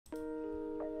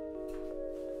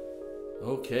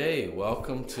Okay,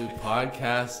 welcome to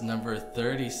podcast number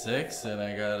 36, and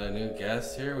I got a new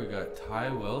guest here. We got Ty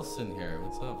Wilson here.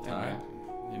 What's up, Ty?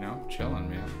 Yeah, you know,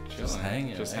 chilling, man. Just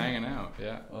hanging. Just hanging out,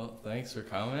 yeah. Well, thanks for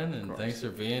coming, and thanks for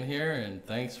being here, and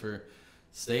thanks for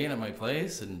staying at my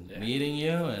place and meeting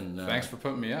you. And thanks for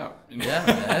putting me up. Yeah,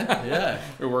 man. Yeah.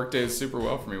 It worked out super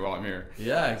well for me while I'm here.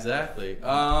 Yeah, exactly.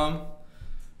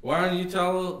 Why don't you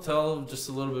tell just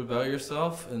a little bit about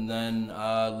yourself, and then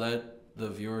let the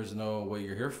viewers know what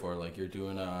you're here for. Like, you're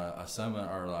doing a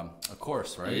seminar or a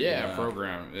course, right? Yeah,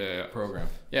 program. Yeah. Program.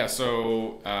 Yeah,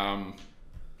 so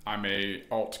I'm a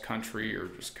alt country or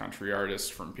just country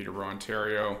artist from Peterborough,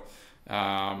 Ontario.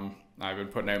 I've been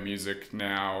putting out music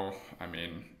now,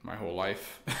 my whole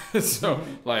life. So,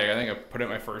 I think I put out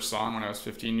my first song when I was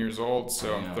 15 years old,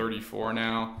 so I'm 34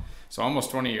 now. So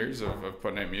almost 20 years of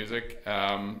putting out music.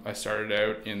 I started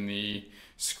out in the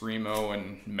screamo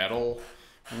and metal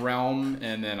realm,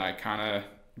 and then I kind of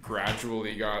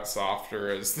gradually got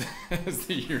softer as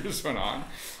the years went on.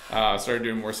 Started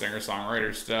doing more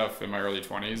singer-songwriter stuff in my early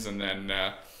 20s, and then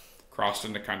crossed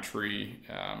into country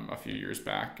a few years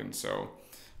back. And so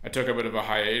I took a bit of a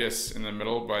hiatus in the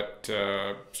middle, but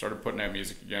started putting out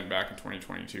music again back in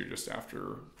 2022, just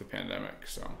after the pandemic.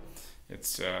 So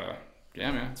it's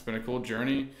man, it's been a cool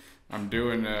journey. I'm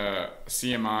doing a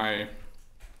CMI,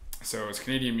 so it's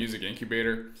Canadian Music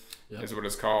Incubator. Yep. Is what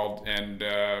it's called, and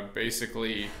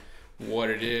basically what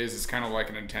it is kind of like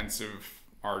an intensive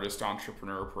artist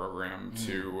entrepreneur program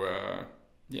to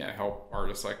help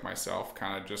artists like myself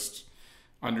kind of just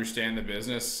understand the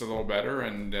business a little better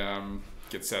and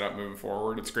get set up moving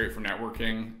forward. It's great for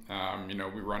networking.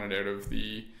 We run it out of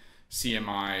the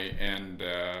CMI and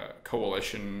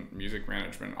Coalition Music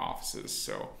Management offices,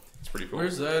 so it's pretty cool.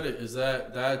 Where's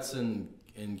that? That's in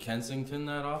Kensington,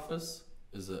 that office?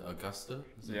 Is it Augusta?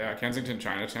 Yeah, Kensington,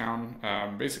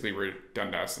 Chinatown. Basically, we're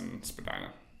Dundas and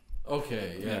Spadina.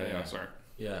 Okay, yeah. Sorry.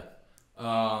 Yeah.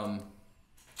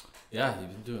 You've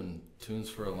been doing tunes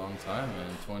for a long time, man.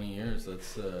 20 years.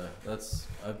 That's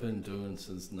I've been doing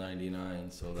since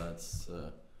 '99, so that's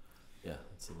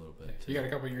it's a little bit. You got a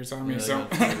couple years on me, so.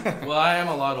 Well, I am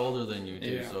a lot older than you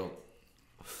too, so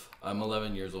I'm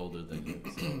 11 years older than you.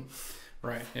 So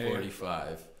right.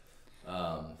 45.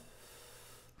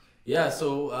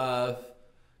 So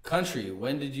country,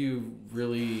 when did you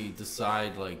really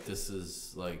decide like this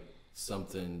is like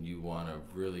something you want to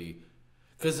really,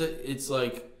 because it's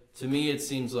like, to me it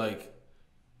seems like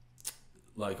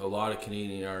a lot of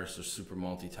Canadian artists are super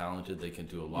multi-talented. They can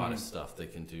do a lot of stuff. They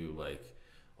can do like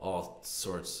all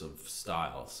sorts of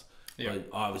styles. Yeah. But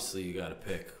obviously you got to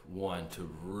pick one to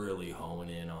really hone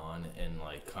in on and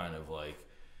like kind of like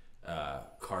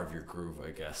carve your groove,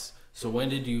 I guess. So when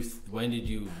did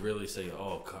you really say,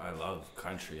 oh, I love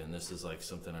country and this is like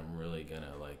something I'm really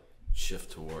gonna like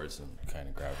shift towards and kind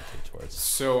of gravitate towards?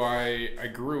 So I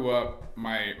grew up,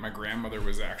 my grandmother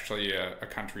was actually a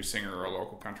country singer, a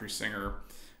local country singer,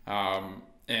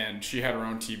 and she had her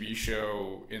own TV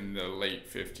show in the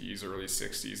late 50s, early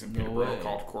 60s in Peterborough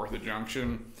called Cortha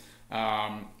Junction.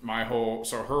 Her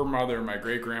mother, my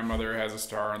great grandmother, has a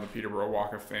star on the Peterborough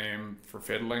Walk of Fame for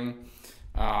fiddling.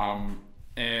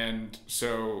 And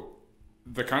so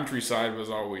the countryside was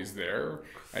always there.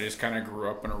 I just kind of grew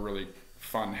up in a really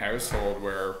fun household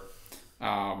where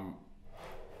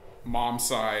mom's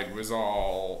side was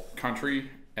all country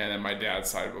and then my dad's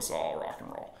side was all rock and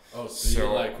roll. Oh,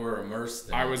 so you were immersed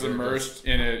in it. I was immersed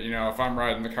in it. If I'm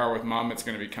riding the car with mom, it's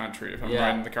going to be country. If I'm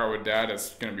riding the car with dad,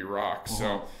 it's going to be rock.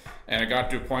 So, and it got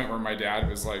to a point where my dad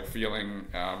was like feeling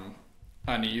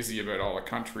uneasy about all the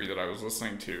country that I was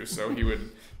listening to. So he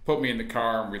would put me in the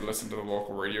car and we'd listen to the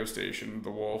local radio station,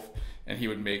 The Wolf, and he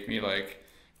would make me like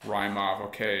rhyme off,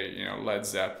 Led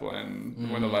Zeppelin,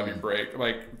 When the Levee Break,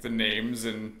 like the names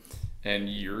and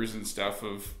years and stuff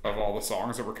of all the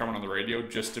songs that were coming on the radio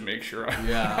just to make sure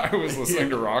I was listening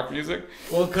to rock music.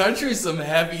 Well, country's some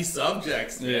heavy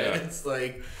subjects, man. Yeah. It's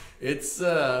like, it's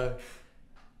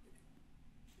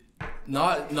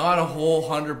not a whole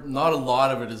hundred, not a lot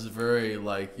of it is very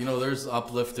like, there's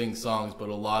uplifting songs, but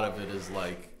a lot of it is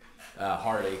like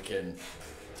heartache and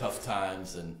tough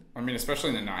times. And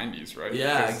especially in the 90s, right?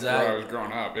 Yeah, because exactly. where I was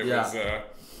growing up,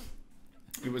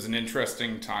 it was an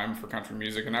interesting time for country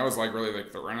music, and that was like really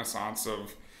like the renaissance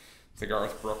of the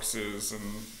Garth Brookses and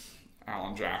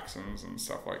Alan Jacksons and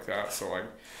stuff like that. So like,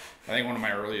 I think one of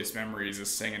my earliest memories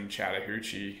is singing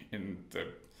Chattahoochee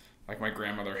my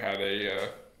grandmother had a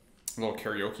little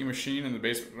karaoke machine in the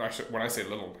basement. Actually, when I say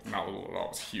little, not little at all, it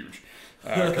was huge.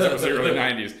 Because it was the early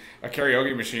 90s, a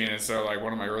karaoke machine. And so like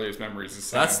one of my earliest memories is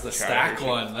singing That's the stack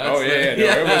one.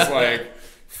 It was like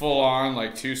full on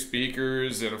like 2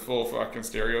 speakers and a full fucking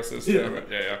stereo system.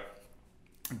 Yeah.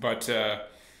 But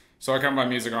so I come by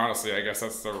music honestly. I guess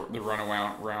that's the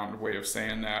runaround way of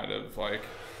saying that. Of like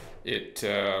it.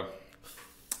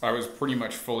 I was pretty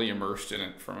much fully immersed in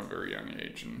it from a very young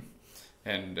age,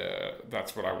 and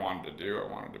that's what I wanted to do.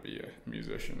 I wanted to be a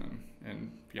musician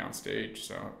and be on stage.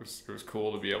 So it was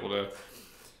cool to be able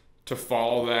to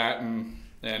follow that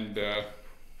and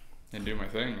do my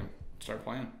thing and start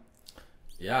playing.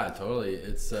 Yeah, totally.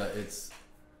 It's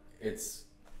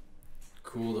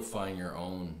cool to find your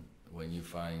own when you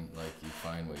find what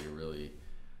you really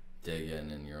dig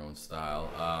in your own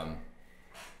style.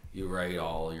 You write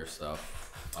all your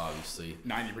stuff, obviously.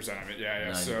 90% of it,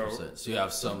 yeah. 90%. So you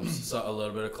have a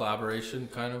little bit of collaboration,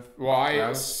 kind of. Well,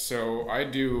 I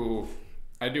do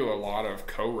a lot of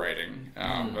co-writing.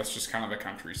 That's just kind of the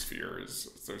country sphere.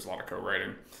 There's a lot of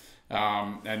co-writing.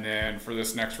 And then for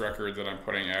this next record that I'm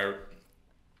putting out,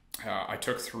 I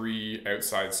took 3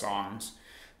 outside songs,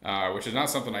 which is not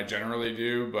something I generally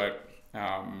do, but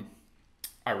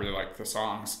I really like the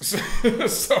songs,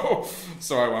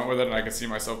 so I went with it, and I could see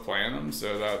myself playing them.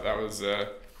 So that was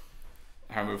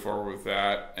how I moved forward with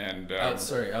that. And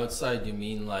outside, you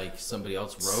mean like somebody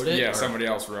else wrote it? Yeah, somebody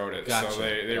else wrote it. Gotcha, so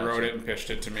they wrote it and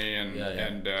pitched it to me,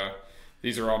 and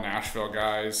these are all Nashville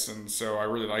guys, and so I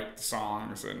really liked the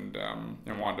songs and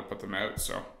wanted to put them out.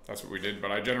 So that's what we did.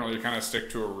 But I generally kind of stick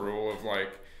to a rule of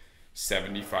like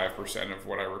 75% of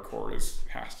what I record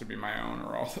has to be my own,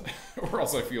 or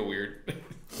else I feel weird.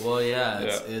 Well, yeah,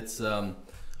 it's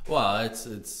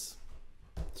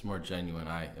more genuine,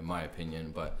 in my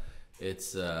opinion, but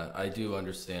it's I do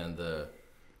understand the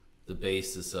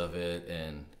basis of it,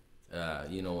 and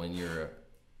when you're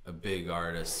a big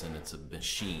artist and it's a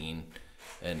machine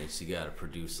and you got to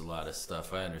produce a lot of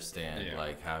stuff. I understand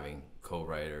like having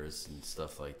co-writers and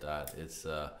stuff like that. It's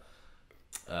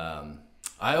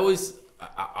I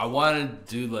want to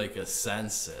do like a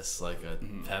census, like a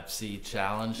Pepsi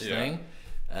challenge thing,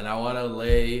 and I want to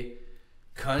lay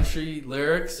country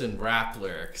lyrics and rap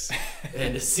lyrics,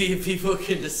 and to see if people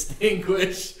can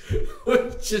distinguish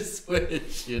which is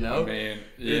which. I mean,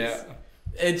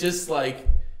 it just like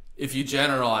if you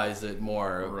generalize it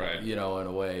more, right? In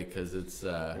a way, because it's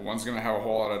one's gonna have a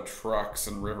whole lot of trucks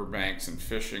and riverbanks and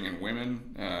fishing and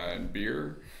women and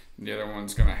beer. The other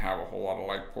one's going to have a whole lot of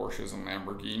like Porsches and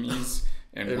Lamborghinis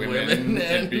and women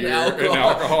and beer and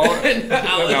alcohol. And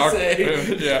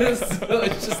yeah. So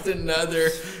it's just another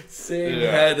same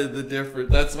head of the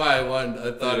different. That's why I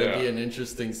thought it'd be an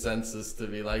interesting census to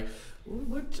be like,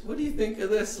 what do you think of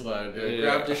this one?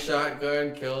 Grabbed a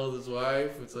shotgun, killed his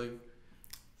wife. It's like, is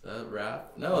that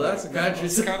rap? No, that's a country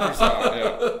song. Country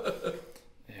song,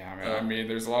 I mean,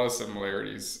 there's a lot of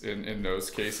similarities in those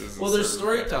cases. Well, there's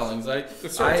storytellings.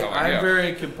 I'm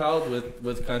very compelled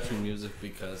with country music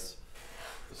because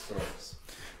the stories.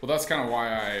 Well, that's kind of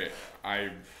why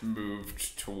I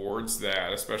moved towards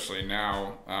that, especially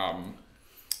now,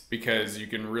 because you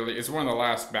can really. It's one of the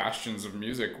last bastions of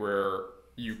music where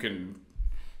you can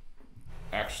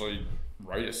actually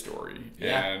write a story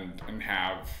and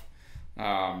have.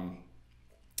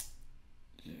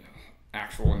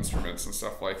 Actual instruments and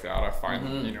stuff like that. I find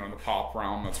in the pop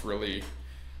realm that's really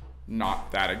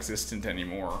not that existent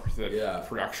anymore. That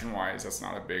production wise, that's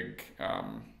not a big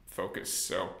focus.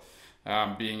 So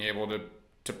being able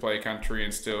to play country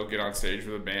and still get on stage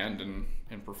with a band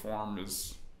and perform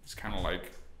is kind of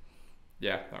like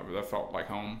that felt like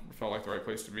home. It felt like the right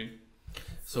place to be.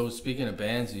 So speaking of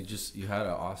bands, you had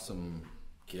an awesome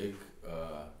gig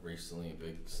recently, a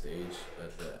big stage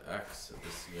at the X at the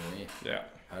CNE. Yeah.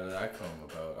 How did that come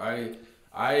about?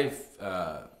 I've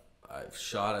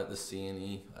shot at the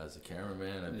CNE as a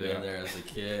cameraman. I've been there as a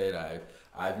kid.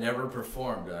 I've never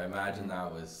performed. I imagine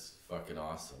that was fucking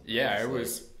awesome. Yeah, it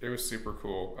was super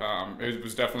cool. It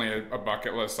was definitely a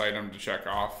bucket list item to check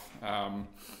off.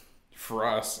 For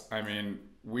us, I mean,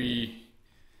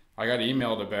 I got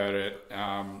emailed about it,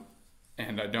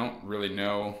 and I don't really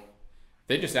know.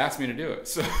 They just asked me to do it,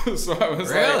 so I was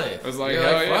really? I was like,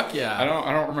 fuck yeah! I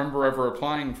don't remember ever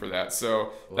applying for that,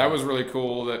 so that was really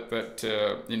cool. That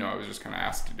I was just kind of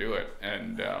asked to do it,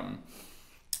 and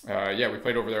we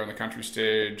played over there on the country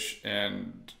stage,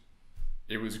 and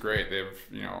it was great.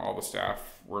 They've all the staff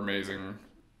were amazing.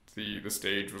 The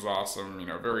stage was awesome.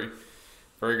 Very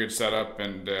very good setup,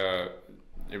 and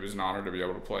it was an honor to be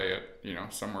able to play it.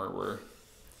 Somewhere where.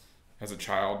 As a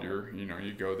child,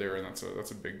 you go there, and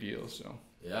that's a big deal. So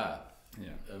yeah.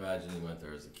 Imagine you went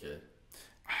there as a kid.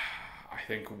 I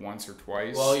think once or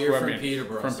twice. Well, you're from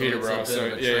Peterborough. From Peterborough, so it's a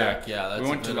bit of a trek. Yeah, that's we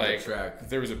went a bit to of a like trek.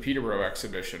 there was a Peterborough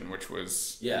exhibition, which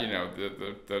was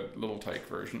the little tyke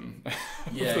version. Of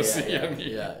the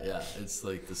CME. Yeah. It's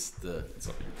like It's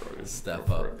like step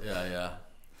up.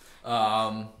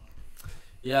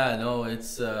 Yeah. No,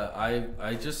 it's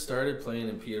I just started playing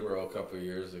in Peterborough a couple of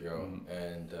years ago,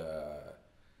 and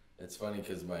it's funny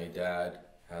because my dad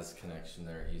has a connection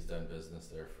there. He's done business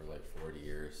there for like 40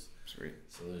 years. Sweet.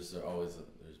 So there's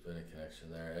been a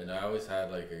connection there, and I always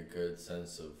had like a good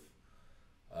sense of,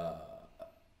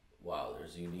 wow,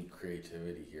 there's unique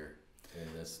creativity here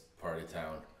in this part of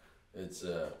town. It's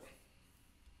a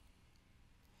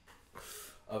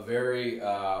very,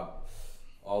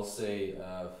 I'll say,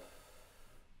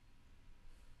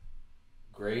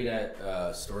 great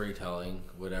at storytelling,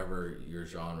 whatever your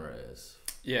genre is.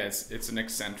 Yeah, it's an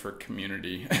eccentric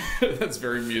community that's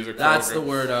very musical. That's the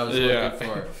word I was looking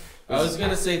for. I was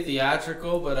gonna say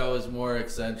theatrical, but I was more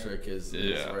eccentric. Is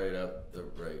right up the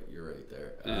right. You're right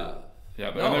there.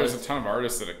 And there's a ton of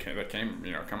artists that came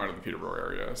come out of the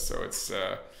Peterborough area, so it's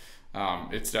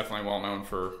definitely well known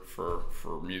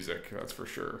for music. That's for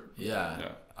sure.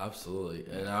 Yeah, absolutely.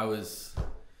 And I was,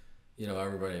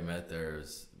 everybody I met there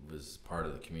was part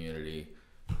of the community,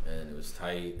 and it was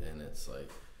tight, and it's like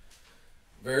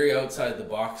very outside the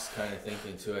box kind of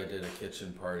thinking too. I did a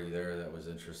kitchen party there that was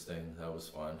interesting. That was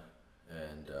fun,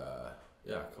 and a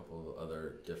couple of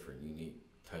other different unique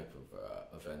type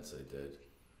of events I did.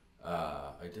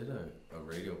 I did a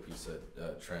radio piece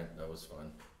at Trent. That was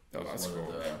fun. Oh, that's one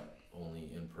cool. of the only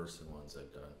in-person ones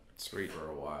I've done. Sweet. For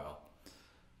a while.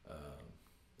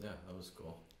 That was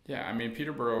cool. Yeah, I mean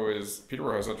Peterborough has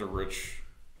such a rich,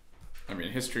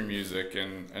 history, music,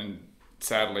 and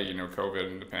sadly, COVID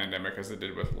and the pandemic, as it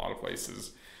did with a lot of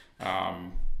places, a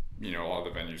lot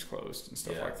of the venues closed and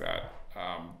stuff like that.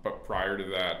 But prior to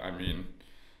that,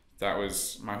 that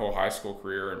was my whole high school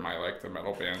career, and the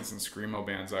metal bands and screamo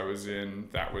bands I was in.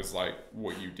 That was like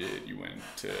what you did. You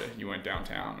went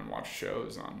downtown and watched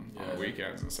shows on the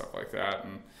weekends and stuff like that.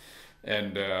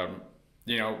 And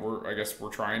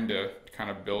we're trying to kind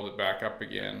of build it back up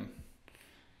again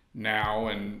now,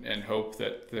 and hope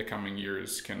that the coming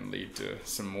years can lead to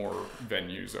some more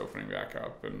venues opening back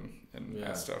up and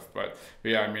stuff. But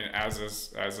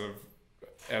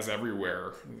as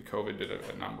everywhere, COVID did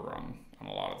a number on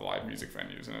a lot of the live music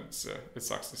venues, and it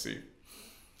sucks to see.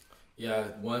 Yeah,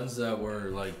 ones that were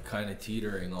like kind of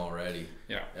teetering already.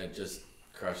 Yeah, it just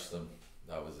crushed them.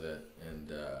 That was it.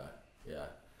 And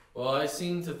well, I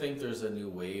seem to think there's a new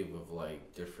wave of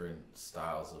like different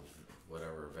styles of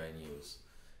whatever venues,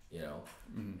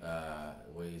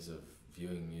 ways of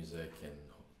viewing music, and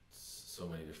so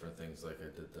many different things. Like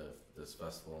I did this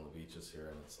festival on the beaches here,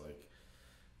 and it's like,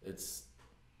 it's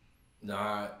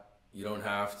not, you don't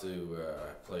have to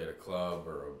play at a club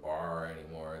or a bar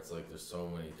anymore. It's like there's so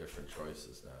many different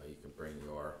choices now. You can bring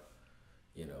your,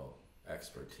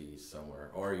 expertise somewhere,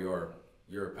 or you're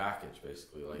a package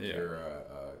basically. Like you're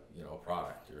a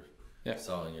product. You're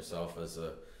selling yourself as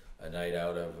a night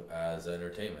out as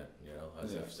entertainment.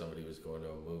 As if somebody was going to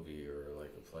a movie or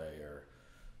like a play or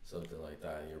something like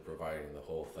that. You're providing the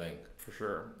whole thing. For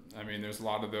sure. There's a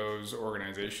lot of those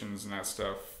organizations and that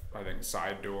stuff. I think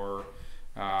Side Door.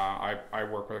 I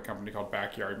work with a company called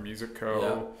Backyard Music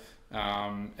Co.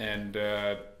 And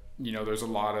there's a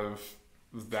lot of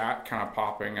that kind of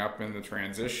popping up in the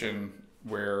transition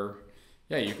where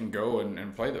you can go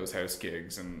and play those house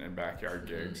gigs and backyard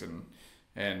gigs,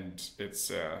 and it's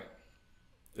still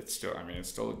it's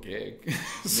still a gig.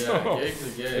 So, a gig's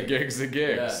a gig. A gig's a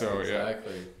gig. Yeah, so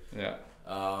exactly. Yeah.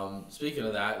 Speaking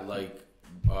of that,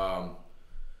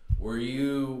 were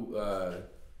you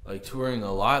touring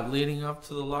a lot leading up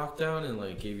to the lockdown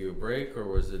and gave you a break, or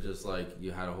was it just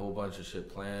you had a whole bunch of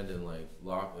shit planned and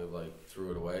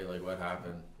threw it away? What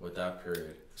happened with that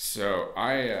period? So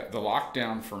the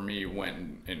lockdown for me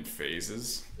went in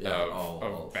phases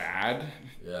of bad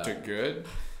to good,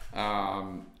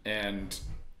 and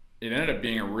it ended up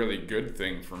being a really good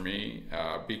thing for me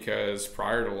because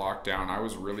prior to lockdown I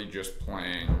was really just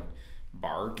playing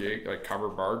cover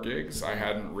bar gigs. I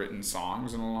hadn't written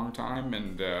songs in a long time,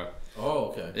 and and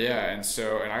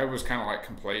I was kind of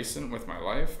complacent with my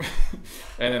life.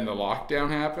 And then the lockdown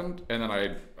happened, and then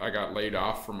I got laid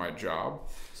off from my job,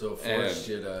 so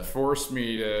it forced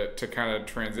me to kind of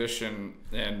transition.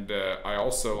 And I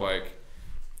also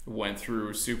went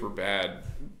through super bad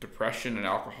depression and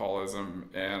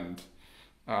alcoholism, and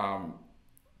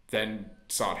then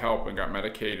sought help and got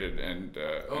medicated, and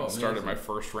started my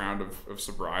first round of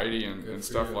sobriety and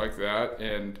stuff like that.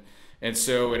 And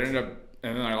so it ended up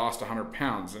and then I lost 100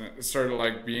 pounds, and it started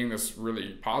like being this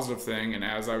really positive thing. And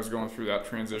as I was going through that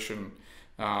transition,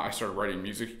 I started writing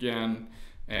music again,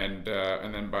 and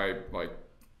then by like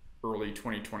early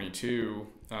 2022,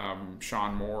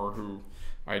 Sean Moore, who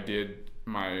I did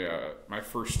my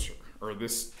first, or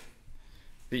this,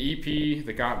 the EP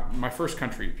that got my first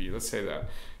country EP, let's say that,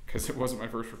 because it wasn't my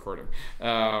first recording.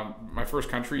 My first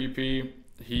country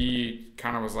EP, he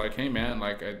kind of was like, hey man,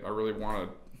 like I really want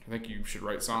to, I think you should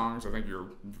write songs. I think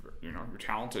you're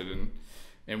talented,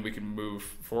 and we can move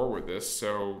forward with this.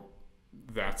 So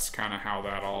that's kind of how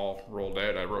that all rolled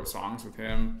out. I wrote songs with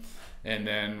him, and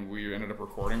then we ended up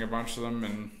recording a bunch of them,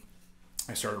 and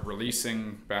I started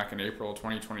releasing back in April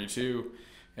 2022,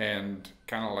 and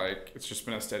kind of like it's just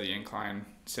been a steady incline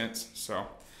since. So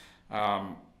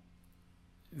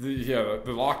the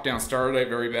lockdown started out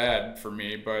very bad for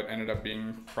me, but ended up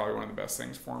being probably one of the best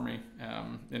things for me,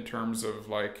 in terms of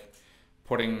like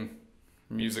putting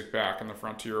music back in the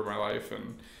frontier of my life,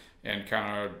 and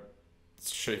kind of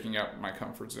shaking up my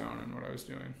comfort zone and what I was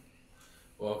doing.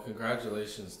 Well,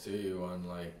 congratulations to you on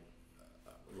like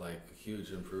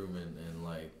huge improvement and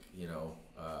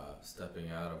stepping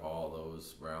out of all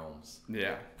those realms.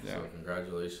 Yeah. So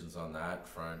congratulations on that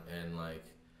front, and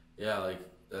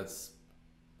that's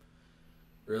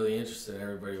really interesting.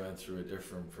 Everybody went through a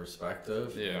different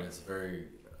perspective, and it's very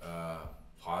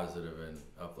positive and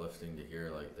uplifting to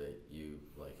hear like that you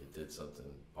it did something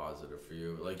positive for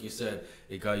you. Like you said,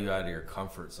 it got you out of your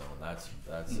comfort zone. That's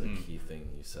a key thing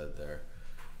you said there.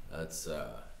 That's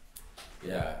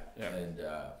and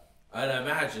I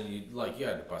imagine you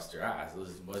had to bust your ass. It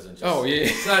wasn't just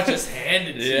it's not just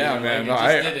handed to you. Man,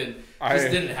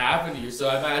 it didn't happen to you. So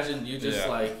I imagine you just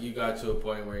you got to a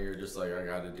point where you're just like, I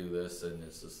got to do this, and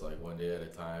it's just like one day at a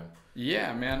time.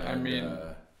 Yeah, man. And, I mean,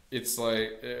 it's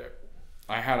like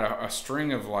I had a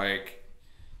string of like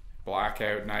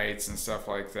blackout nights and stuff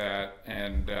like that,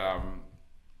 and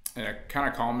it kind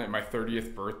of culminated. My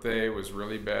 30th birthday was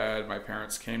really bad. My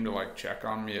parents came to like check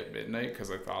on me at midnight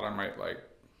because I thought I might like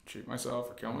shoot myself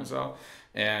or kill myself,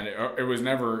 and it was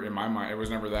never, in my mind, it was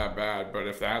never that bad. But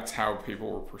if that's how people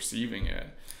were perceiving it,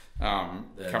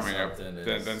 coming up,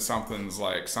 then something's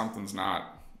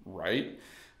not right.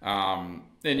 And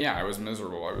yeah, I was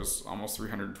miserable. I was almost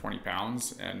 320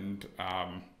 pounds, and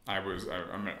I'm a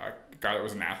guy that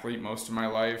was an athlete most of my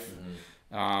life.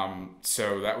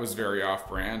 So that was very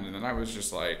off-brand, and then I was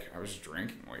just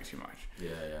drinking way too much.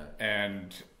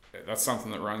 And that's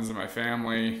something that runs in my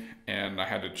family, and I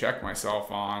had to check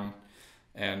myself on,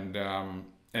 and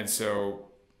so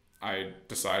I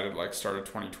decided, start of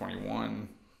 2021,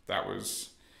 I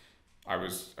was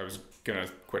gonna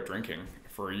quit drinking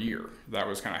for a year. That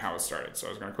was kind of how it started. So I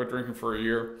was gonna quit drinking for a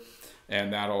year,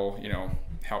 and that'll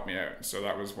help me out. So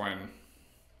that was when.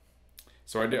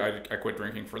 So I quit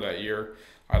drinking for that year.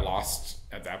 I lost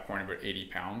at that point about 80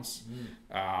 pounds.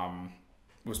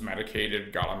 Was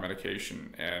medicated, got on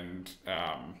medication, and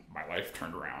my life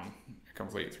turned around a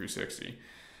complete 360.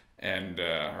 And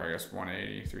or I guess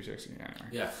 180, 360. Anyway.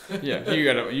 Yeah, you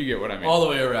get what I mean. All the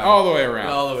way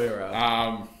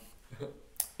around.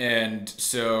 And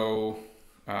so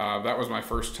that was my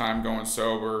first time going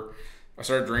sober. I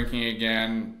started drinking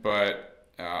again, but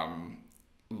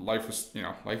life was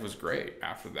great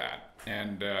after that.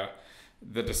 And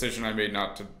the decision I made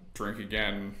not to drink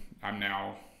again,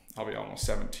 I'll be almost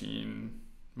 17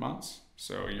 months.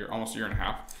 So almost a year and a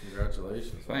half.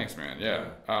 Congratulations. Thanks, man. Yeah.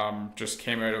 Just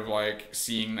came out of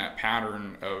seeing that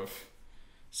pattern of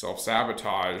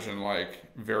self-sabotage and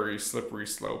very slippery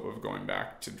slope of going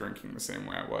back to drinking the same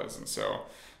way I was. And so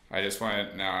I just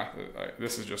went, nah,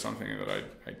 this is just something that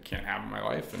I can't have in my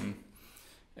life,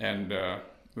 and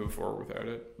move forward without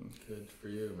it. Good for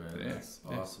you, man. Yeah, that's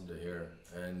awesome to hear.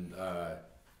 And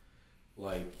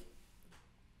like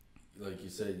you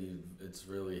said, it's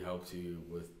really helped you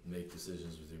make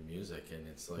decisions with your music, and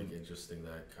it's interesting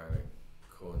that kind of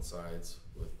coincides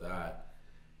with that.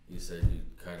 You said you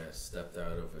kind of stepped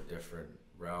out of a different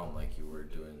realm, you were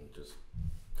doing just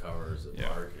covers and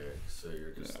bar gigs, so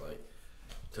you're just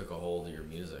took a hold of your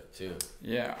music too.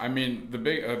 Yeah, I mean the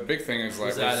big thing is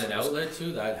was that an outlet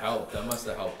too? That helped. That must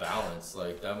have helped balance.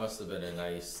 That must have been a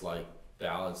nice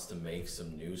balance to make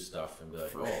some new stuff and be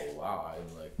oh wow, I'm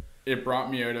It brought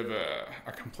me out of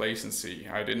a complacency.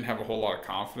 I didn't have a whole lot of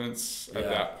confidence at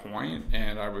that point,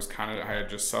 and I had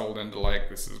just settled into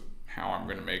this is how I'm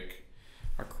going to make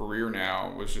a career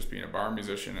now, was just being a bar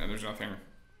musician, and there's nothing,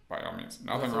 by all means,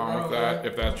 nothing wrong with that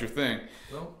if that's your thing.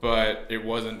 No. But it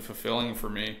wasn't fulfilling for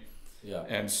me. Yeah.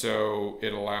 And so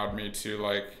it allowed me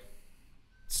to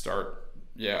start,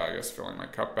 I guess, filling my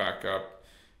cup back up,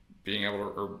 being able to,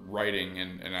 or writing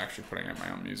and actually putting out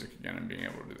my own music again and being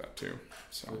able to do that too.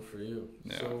 So good for you.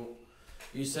 Yeah. So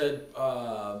you said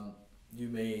you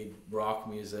made rock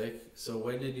music. So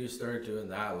when did you start doing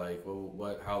that? Like,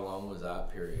 how long was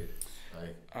that period?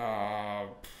 Like,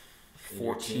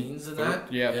 14 teens and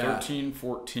that? Yeah, 13,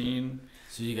 14.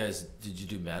 So did you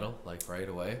do metal like right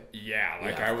away? Yeah,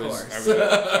 like Yeah,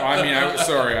 I was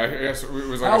sorry, I guess it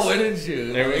was like how wouldn't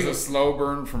you? It was a slow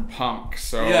burn from punk.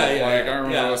 So I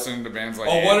remember listening to bands like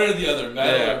one or the other,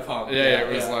 metal or punk. Yeah,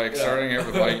 it was starting out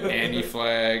with like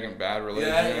Anti-Flag and Bad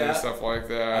Religion and stuff like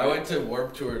that. I went to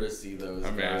Warped Tour to see those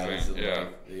guys. And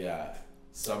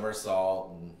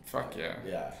Somersault and fuck yeah.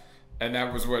 Yeah. And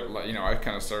that was what, I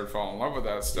kind of started falling in love with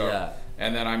that stuff. Yeah.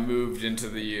 And then I moved into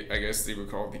I guess they would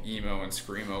call it the emo and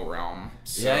screamo realm.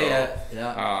 So,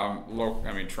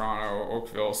 Toronto,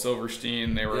 Oakville,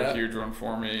 Silverstein, they were a huge one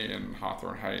for me, and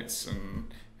Hawthorne Heights,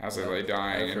 and As I Lay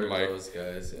Dying, I've and heard those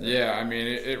guys. Yeah, I mean,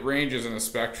 it ranges in a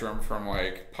spectrum from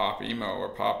like pop emo or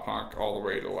pop punk all the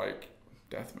way to like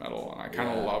death metal, and I kind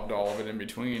of loved all of it in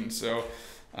between. So,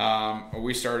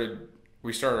 we started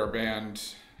our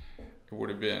band. I would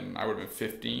have been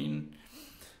 15,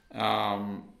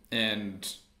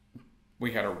 and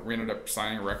we ended up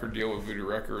signing a record deal with Voodoo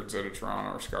Records out of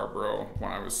Toronto or Scarborough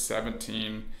when I was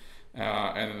 17,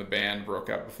 and then the band broke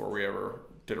up before we ever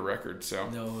did a record. So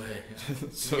no way.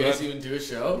 So you guys even do a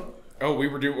show? Oh, we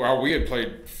had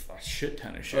played a shit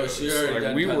ton of shows. Oh,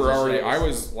 so we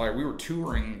were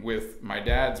touring with my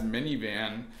dad's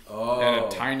minivan and a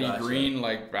tiny green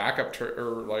like backup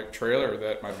trailer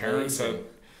that my parents had.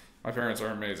 My parents are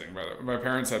amazing, by the way. My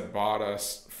parents had bought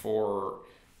us for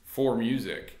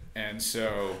music, and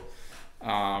so,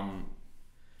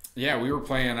 we were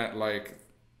playing at like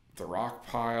the Rock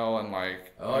Pile and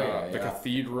like the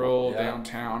Cathedral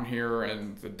downtown here,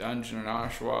 and the Dungeon in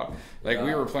Oshawa. Like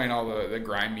we were playing all the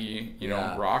grimy,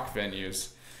 rock venues,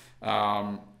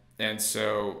 and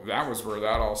so that was where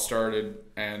that all started.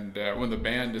 And when the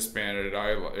band disbanded,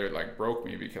 it like broke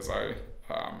me because I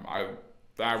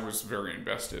was very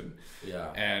invested.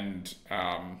 Yeah. And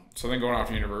so then going off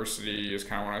to university is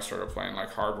kind of when I started playing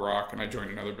like hard rock, and I joined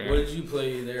another band. What did you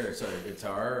play there? Sorry,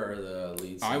 guitar or the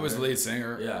lead singer? I was the lead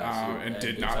singer. Yeah. And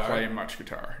did guitar? Not play much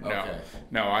guitar. Okay.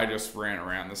 No, I just ran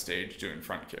around the stage doing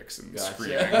front kicks and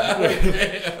screaming.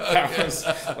 Okay.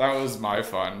 That was my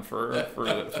fun for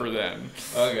then.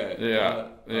 Okay. Yeah.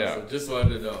 Awesome. Just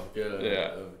wanted to know, get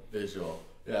a visual.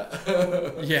 Yeah.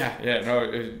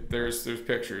 There's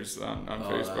pictures on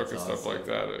Facebook and stuff like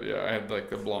that. Yeah, I had like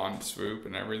the blonde swoop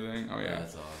and everything. Oh yeah.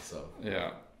 That's awesome.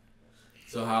 Yeah.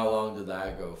 So how long did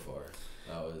that go for?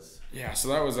 So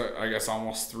that was I guess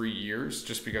almost 3 years,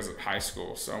 just because of high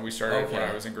school. So we started when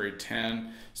I was in grade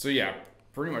 10. So yeah,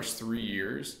 pretty much 3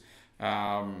 years.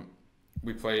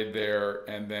 We played there,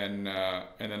 and then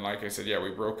like I said, we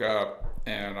broke up,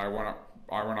 and I went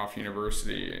off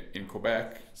university in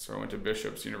Quebec, so I went to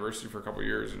Bishop's University for a couple of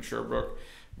years in Sherbrooke.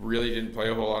 Really didn't play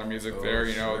a whole lot of music there,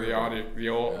 the odd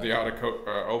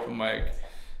open mic.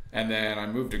 And then I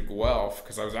moved to Guelph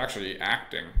because I was actually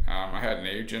acting. I had an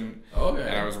agent, and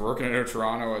I was working in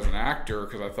Toronto as an actor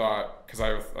because I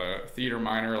have a theater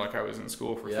minor, like I was in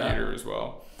school for theater as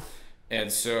well.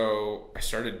 And so I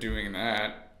started doing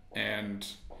that, and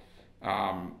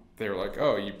they were like,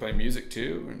 "Oh, you play music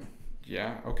too?" And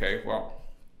okay, well,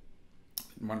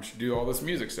 why don't you do all this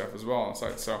music stuff as well on the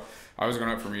side? So I was going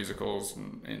out for musicals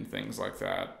and things like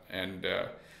that, and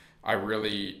I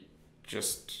really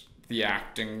just, the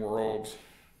acting world,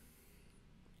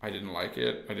 I didn't like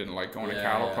it. I didn't like going to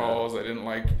cattle calls. I didn't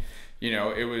like,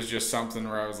 it was just something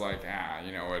where I was like,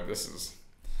 you know what,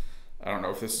 I don't know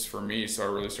if this is for me. So I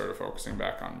really started focusing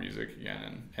back on music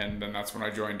again, and then that's when I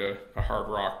joined a hard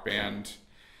rock band,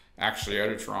 actually out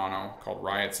of Toronto, called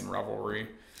Riots and Revelry.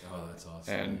 Oh, that's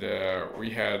awesome. And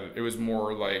it was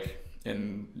more like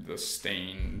in the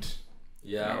Stained,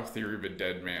 Theory of a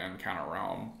Dead Man kind of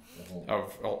realm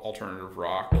of alternative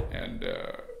rock. And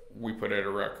we put out a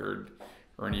record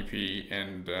or an EP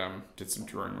and did some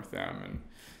touring with them.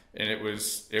 And it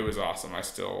was awesome. I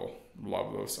still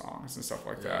love those songs and stuff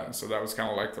like that. And so that was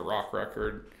kind of like the rock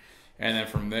record. And then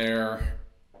from there,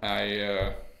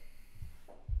 that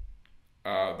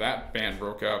band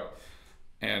broke up,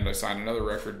 and I signed another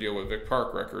record deal with Vic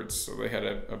Park Records. So they had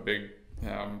a big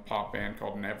pop band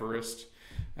called Neverest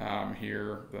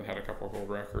here that had a couple of gold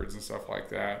records and stuff like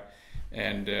that.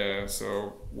 And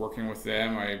so working with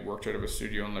them, I worked out of a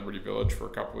studio in Liberty Village for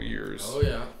a couple of years. Oh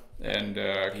yeah. And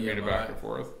commuted back and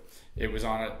forth. It was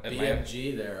on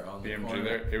BMG there on the BMG corner.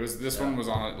 there. It was this one was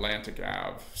on Atlantic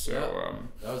Ave. So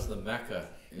that was the mecca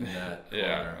in that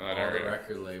corner. that all area. the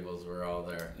record labels were all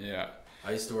there. Yeah.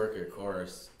 I used to work at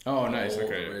Chorus. Oh, nice. Old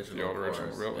Okay. The old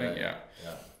original building.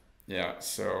 Yeah.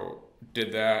 So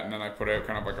did that, and then I put out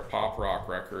kind of like a pop rock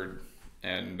record,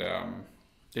 and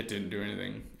it didn't do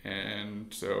anything,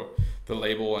 and so the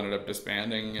label ended up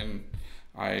disbanding, and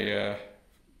I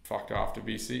fucked off to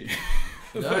BC.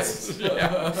 Nice.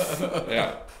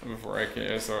 Yeah. Before I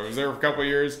came, so I was there for a couple of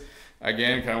years.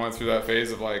 Again, kind of went through that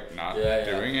phase of like not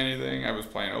doing anything. I was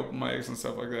playing open mics and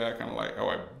stuff like that. Kind of like,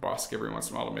 I busk every once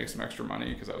in a while to make some extra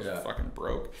money because I was fucking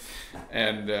broke.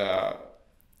 And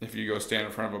if you go stand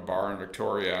in front of a bar in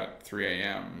Victoria at 3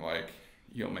 a.m., like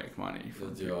you'll make money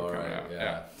from people coming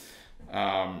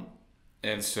out.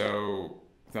 And so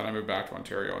then I moved back to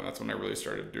Ontario, and that's when I really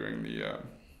started doing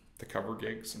the cover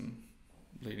gigs and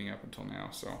leading up until now.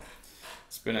 So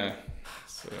it's been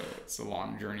it's a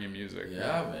long journey of music.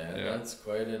 Yeah, man, that's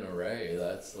quite an array.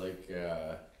 That's like,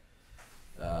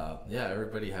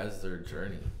 everybody has their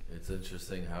journey. It's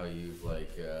interesting how you've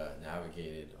like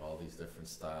navigated all these different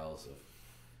styles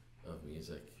of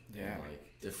music. Yeah, and,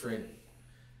 like different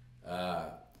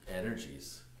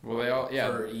energies. Well, they all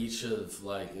for each of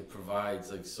like it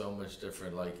provides like so much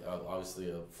different, like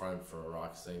obviously up front for a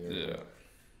rock singer.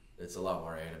 It's a lot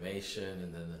more animation,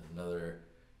 and then another,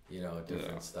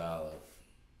 different style of.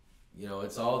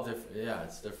 It's all different. Yeah,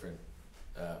 it's different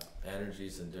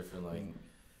energies and different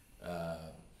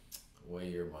way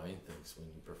your mind thinks when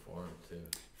you perform too.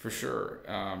 For sure,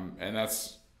 and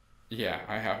that's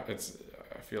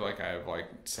I feel like I have like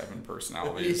 7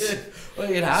 personalities. Well,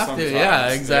 you'd have to. Yeah,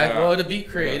 exactly. Yeah. Well, to be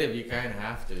creative, you kind of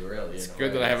have to. Really, it's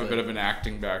good that I have a bit of an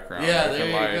acting background. Yeah, I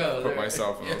there can you go. Put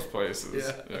myself in those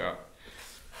places. Yeah.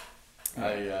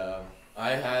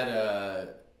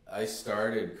 I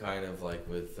started kind of like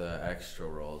with extra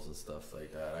roles and stuff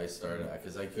like that. I started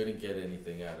because I couldn't get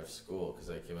anything out of school because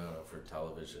I came out for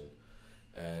television,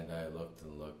 and I looked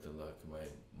and looked and looked. My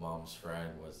mom's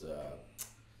friend was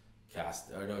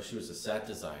she was a set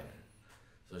designer,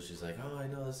 so she's like, "Oh, I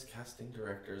know this casting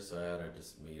director." So I had a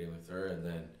just meeting with her, and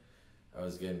then I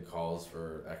was getting calls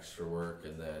for extra work,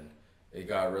 and then it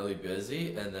got really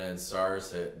busy, and then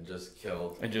SARS hit and just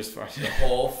killed the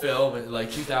whole film in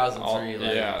like 2003.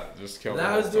 Just killed. And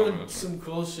I was doing some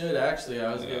cool shit. Actually,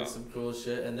 I was getting some cool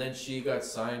shit, and then she got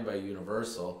signed by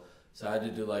Universal, so I had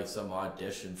to do like some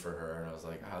audition for her, and I was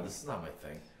like, "Oh, this is not my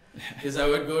thing," because I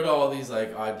would go to all these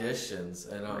like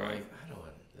auditions, and I'm like, "I don't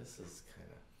want it. This is kind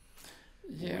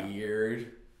of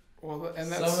weird." Well,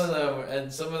 and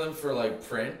some of them for like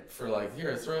print, for like,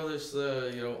 here, throw this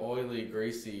oily,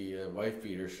 greasy wife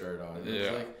beater shirt on. And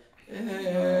it's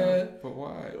like, but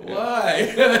why?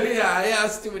 Why? I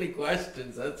asked too many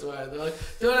questions. That's why they're like,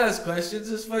 don't ask questions,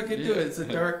 just fucking do it. It's a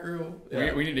dark room.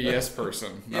 We need a yes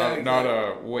person, not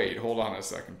a wait, hold on a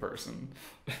second person.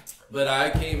 But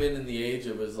I came in the age,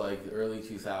 it was like the early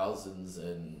 2000s,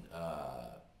 and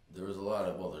there was a lot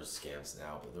of, there's scams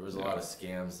now, but there was a lot of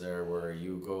scams there where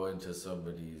you go into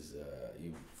somebody's,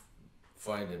 you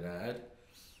find an ad.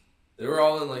 They were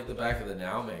all in like the back of the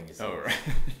Now magazine. Oh,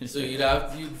 right. So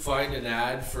you'd find an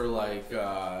ad for like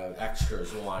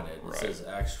extras wanted. It says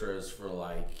extras for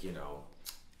like,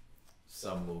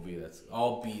 some movie that's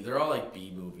all B. They're all like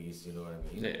B movies, you know what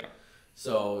I mean? Yeah.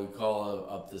 So we call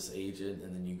up this agent,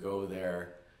 and then you go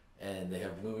there, and they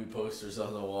have movie posters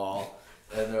on the wall,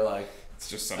 and they're like, it's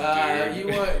just some dude.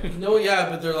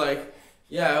 But they're like,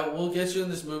 we'll get you in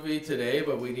this movie today,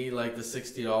 but we need like the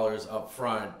 $60 up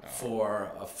front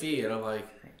for a fee. And I'm like,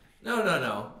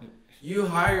 no. You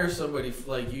hire somebody,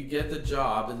 like you get the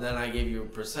job, and then I give you a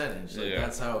percentage. Like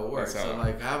that's how it works. So I'm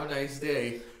like, have a nice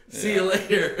day. See you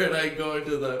later. And I go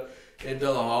into the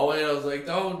hallway, and I was like,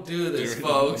 don't do this,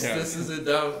 folks. This isn't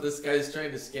dumb. This guy's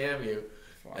trying to scam you.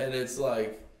 And it's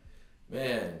like,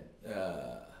 man,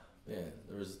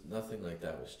 there was nothing like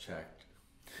that was checked.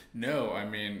 No, I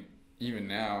mean, even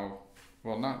now,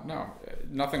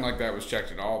 nothing like that was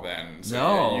checked at all then.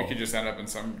 So you could just end up in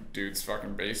some dude's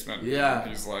fucking basement. Yeah. And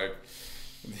he's like,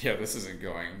 this isn't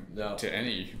going to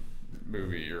any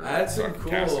movie or casting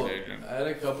agent. I had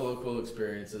a couple of cool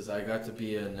experiences. I got to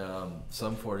be in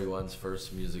Sum 41's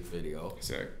first music video.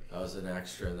 Sick. I was an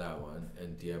extra in that one,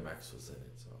 and DMX was in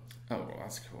it. So. Oh, well,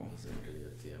 that's cool. I was in a video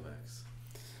with DMX.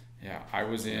 Yeah, I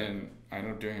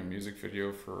ended up doing a music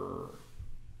video for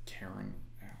Karen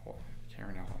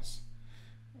Ellis.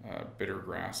 Bitter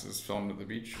Grass is filmed at the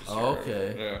beach. Oh,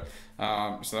 okay.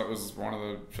 Yeah. So that was one of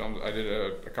the films. I did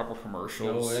a couple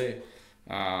commercials. No way.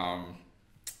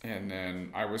 And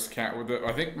then I was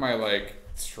I think my like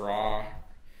straw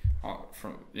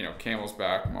from Camel's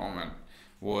Back moment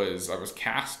was I was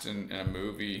cast in a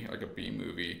movie, like a B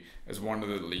movie, as one of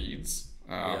the leads,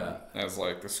 as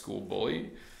like the school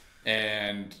bully.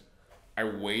 And I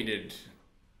waited.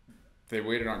 They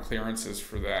waited on clearances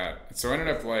for that, so I ended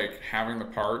up like having the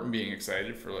part and being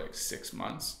excited for like 6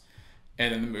 months,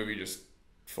 and then the movie just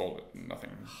folded.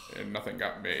 Nothing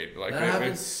got made. Like that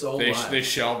happens so much. They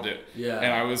shelved it. Yeah.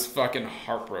 And I was fucking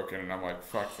heartbroken, and I'm like,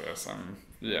 fuck this.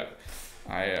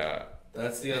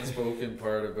 That's the unspoken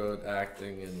part about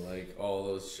acting and like all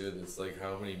those shit. It's like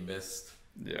how many missed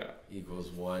equals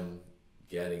one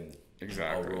getting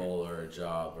a role or a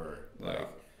job or like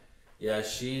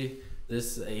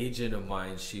this agent of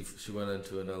mine, she went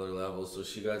into another level, so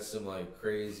she got some like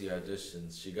crazy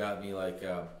auditions. She got me like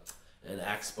an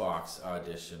Xbox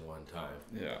audition one time.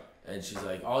 Yeah. And she's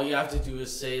like, all you have to do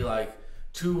is say like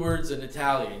 2 words in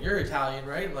Italian. You're Italian,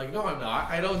 right? I'm like, no, I'm not.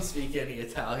 I don't speak any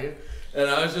Italian. And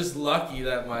I was just lucky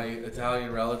that my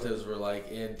Italian relatives were like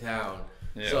in town.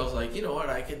 Yeah. So I was like, you know what?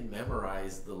 I can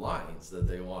memorize the lines that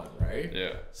they want, right?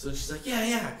 Yeah. So she's like,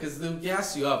 yeah, because they'll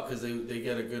gas you up because they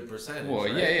get a good percentage. Well,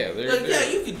 right? yeah. They're like, yeah,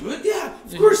 you can do it. Yeah,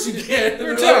 of course you can.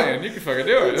 You're Italian. You can fucking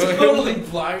do it. It's totally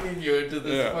blinding you into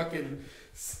this fucking,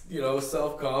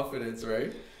 self-confidence,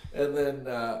 right? And then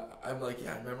I'm like,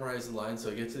 I memorized the line,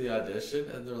 so I get to the audition,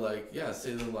 and they're like, yeah,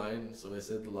 say the line. So I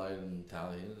said the line in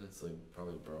Italian, and it's like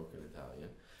probably broken Italian.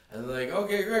 And they're like,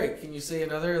 okay, great. Can you say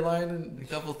another line and a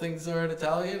couple things are in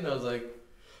Italian? And I was like,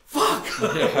 fuck.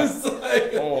 Yeah. I was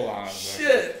like, hold on.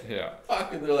 Shit. Yeah.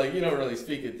 Fuck. And they're like, you don't really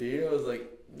speak it, do you? I was like,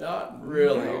 not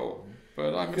really. No,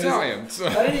 but I'm Italian. So.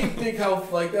 I didn't even think how,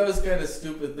 like, that was kind of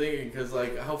stupid thinking because,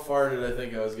 like, how far did I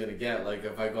think I was going to get? Like,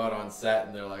 if I got on set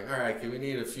and they're like, all right, we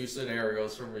need a few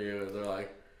scenarios from you. And they're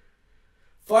like,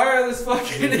 fire this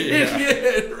fucking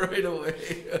idiot right away.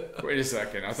 Wait a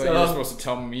second. I thought you were supposed to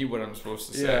tell me what I'm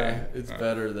supposed to say. Yeah, it's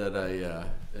better that I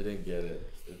didn't get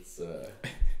it. It's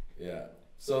yeah.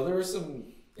 So there were some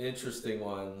interesting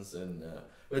ones, and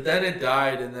but then it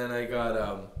died, and then I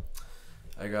got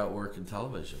work in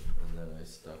television, and then I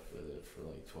stuck with it for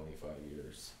like 25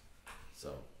 years.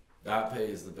 So that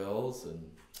pays the bills,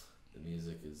 and the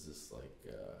music is just like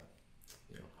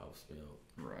helps me out.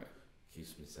 Right.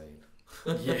 Keeps me sane.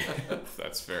 Yeah,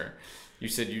 that's fair. You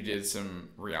said you did some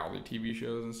reality TV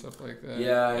shows and stuff like that?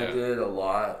 Yeah, I did a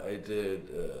lot. I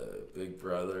did Big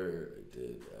Brother. I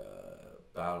did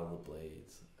Battle of the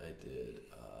Blades. I did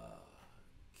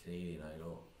Canadian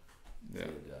Idol. Yeah.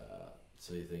 Did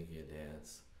So You Think You Can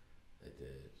Dance. I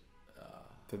did.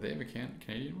 Did they have a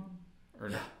Canadian one? Or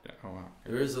yeah. Oh, wow.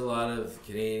 There is a lot of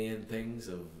Canadian things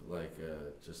of like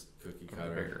just cookie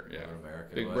cutter. Bigger, yeah.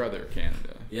 American Big one. Brother,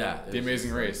 Canada. Yeah. The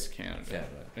Amazing Race, Canada.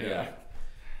 Yeah.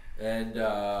 And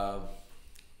there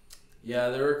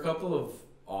were a couple of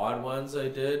odd ones I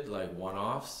did, like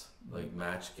one-offs, like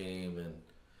Match Game and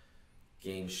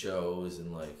game shows,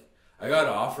 and like I got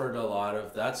offered a lot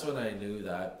of. That's when I knew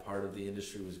that part of the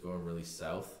industry was going really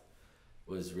south,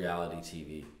 was reality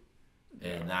TV,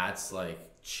 and that's like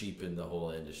cheapened the whole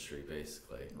industry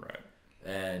basically. Right.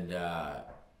 And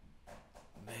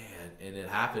and it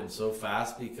happened so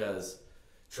fast because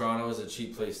Toronto is a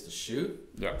cheap place to shoot.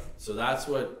 Yeah. So that's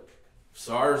what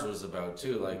SARS was about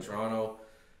too. Like Toronto,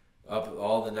 up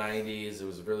all the 90s, it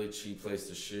was a really cheap place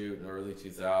to shoot in the early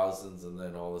 2000s, and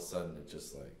then all of a sudden it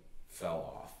just like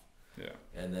fell off. Yeah.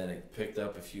 And then it picked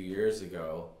up a few years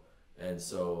ago, and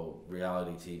so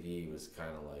reality TV was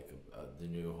kind of like the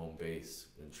new home base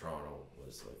in Toronto.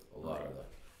 Was like a lot of the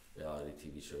reality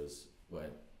TV shows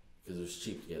went because it was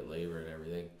cheap to get labor and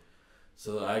everything.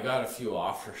 So I got a few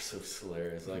offers. It was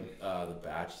hilarious. Like The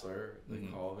Bachelor, they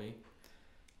called me,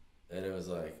 and it was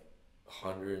like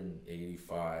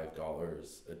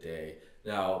 $185 a day.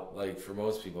 Now, like for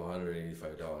most people,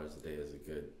 $185 a day is a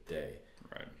good day.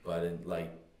 Right. But in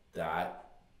like that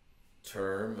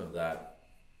term of that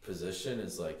position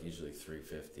is like usually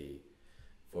 $350,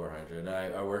 $400. And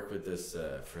I work with this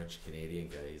French Canadian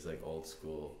guy. He's like old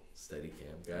school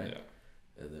Steadicam guy. Yeah.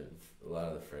 And then a lot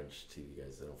of the French TV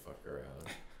guys, they don't fuck around.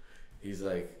 He's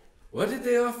like, what did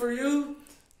they offer you?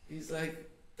 He's like,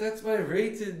 that's my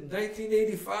rate in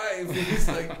 1985. He's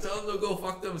like, tell them to go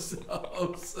fuck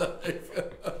themselves.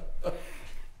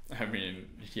 I mean,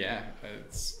 yeah,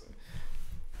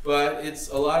 But it's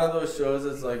a lot of those shows.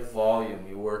 It's like volume.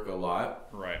 You work a lot.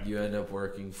 Right. You end up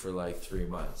working for like 3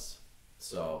 months.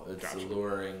 So it's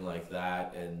alluring like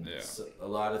that, and a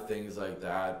lot of things like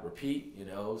that repeat.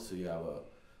 So you have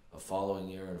a following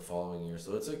year and a following year.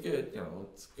 So it's a good,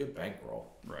 it's a good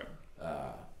bankroll. Right.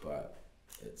 But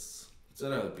it's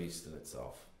another beast in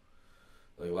itself.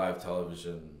 Like live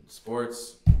television,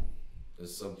 sports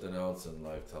is something else, and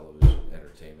live television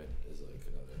entertainment is like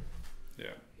another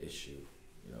issue.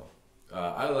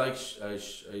 I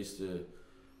used to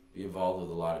be involved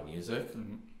with a lot of music.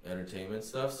 entertainment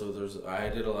stuff. So I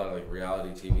did a lot of like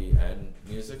reality TV and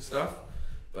music stuff,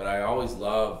 but I always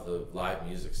loved the live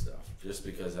music stuff just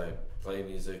because I play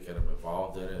music and I'm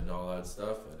involved in it and all that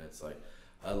stuff. And it's like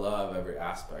I love every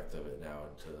aspect of it now,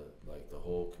 into like the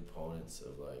whole components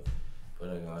of like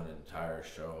putting on an entire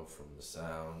show, from the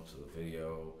sound to the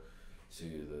video to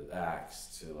the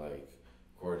acts to like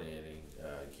coordinating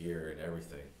gear and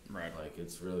everything. Right. Like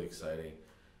it's really exciting,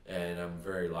 and I'm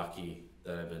very lucky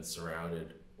that I've been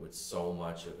surrounded with so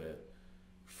much of it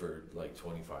for like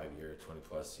 20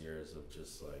 plus years of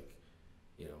just like,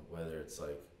 you know, whether it's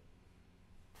like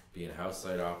being a house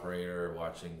site operator,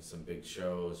 watching some big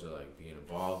shows, or like being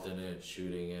involved in it,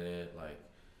 shooting in it, like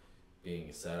being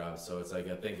a setup. So it's like,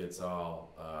 I think it's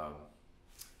all,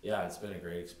 yeah, it's been a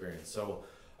great experience. So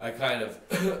I kind of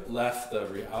left the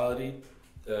reality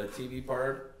TV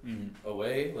part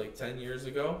away like 10 years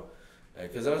ago,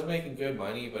 because I was making good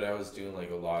money, but I was doing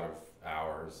like a lot of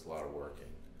hours, a lot of working.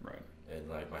 Right. And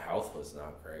like my health was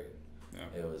not great.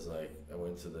 Yeah. It was like, I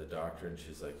went to the doctor and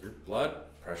she's like, your blood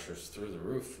pressure's through the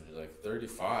roof. And she's like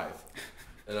 35.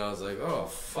 And I was like, oh,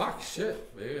 fuck,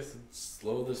 shit. Maybe I should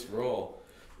slow this roll.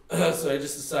 So I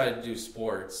just decided to do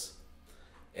sports.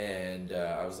 And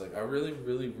I was like, I really,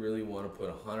 really, really want to put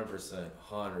 100%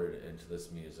 into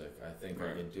this music. I think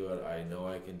I can do it. I know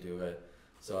I can do it.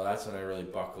 So that's when I really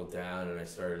buckled down and I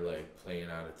started like playing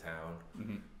out of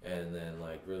town, and then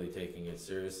like really taking it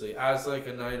seriously as like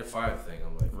a 9 to 5 thing.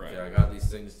 I'm like, okay, I got these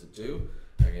things to do.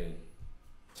 I can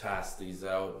task these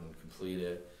out and complete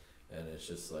it, and it's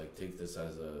just like take this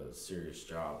as a serious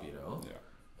job, you know.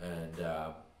 Yeah.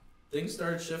 And things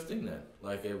started shifting then.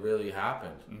 Like it really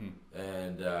happened,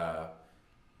 and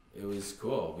it was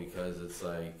cool because it's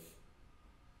like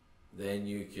then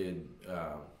you could.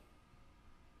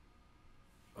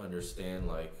 Understand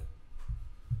like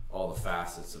all the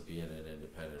facets of being an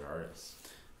independent artist.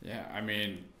 Yeah, I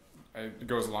mean, it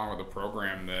goes along with the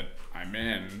program that I'm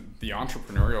in. The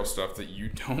entrepreneurial stuff that you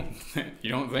don't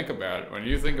think about when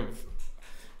you think of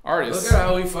artists. Look at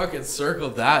how we fucking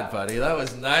circled that, buddy. That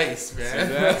was nice, man.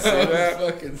 See that?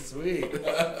 Was fucking sweet.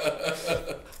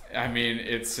 I mean,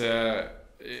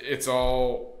 it's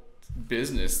all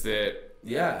business that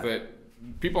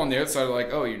people on the outside are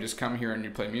like, oh, you just come here and you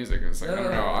play music. And it's like,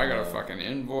 no, I got to fucking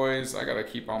invoice. I got to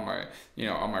keep all my,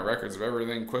 all my records of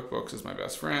everything. QuickBooks is my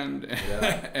best friend.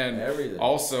 And everything.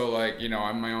 Also, like,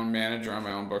 I'm my own manager. I'm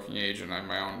my own booking agent. I'm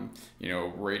my own,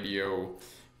 radio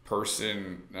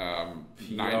person.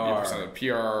 90% of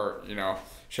PR,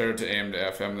 shout out to AM to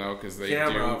FM though, because they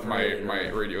do my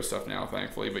radio stuff now,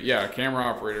 thankfully. But yeah, camera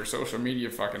operator, social media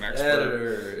fucking expert,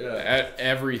 editor, at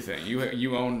everything. You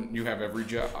have every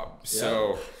job,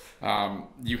 so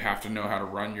you have to know how to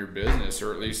run your business,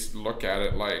 or at least look at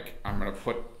it like, I'm gonna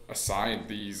put aside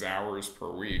these hours per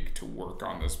week to work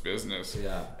on this business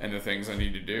and the things I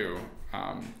need to do.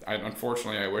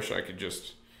 Unfortunately, I wish I could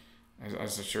just,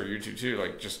 as I'm sure you do too,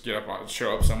 like just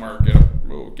show up somewhere,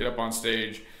 get up on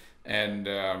stage and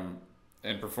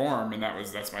perform, and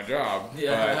that's my job.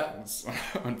 But it's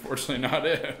unfortunately not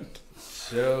it.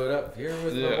 Showed up here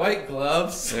with the white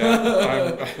gloves.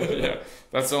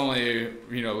 That's only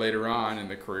later on in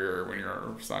the career when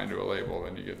you're signed to a label,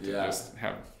 and you get to just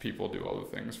have people do all the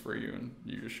things for you, and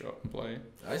you just show up and play.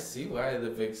 I see why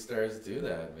the big stars do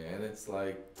that, man. It's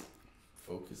like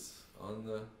focus on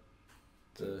the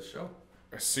show.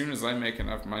 As soon as I make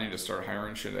enough money to start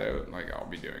hiring shit out, like I'll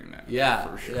be doing that.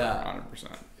 For sure,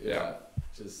 100%. Yeah.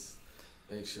 Just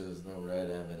make sure there's no red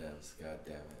M&Ms. God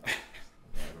damn it.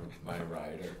 My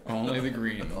rider. Only the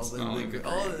greens. Only the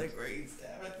greens.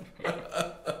 Damn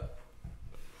it.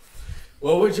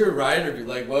 What would your rider be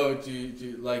like? What would you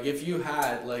do? Like if you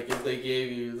had, like if they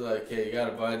gave you like, hey, you got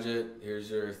a budget. Here's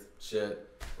your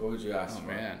shit. What would you ask for? Oh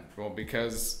man. Well,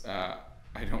 because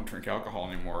I don't drink alcohol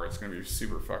anymore, it's going to be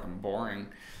super fucking boring.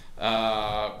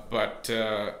 But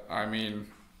I mean,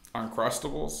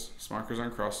 Uncrustables, Smucker's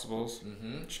Uncrustables,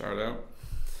 shout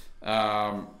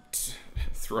out.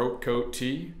 Throat coat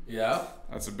tea. Yeah.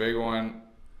 That's a big one.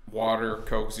 Water,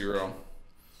 Coke Zero.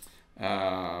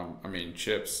 I mean,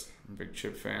 chips. I'm a big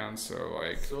chip fan, so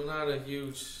like. So not a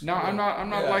huge. No, I'm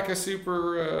not like a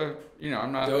super.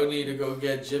 I'm not. Don't need to go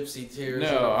get gypsy tears.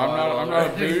 No, I'm not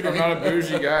a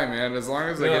bougie guy, man. As long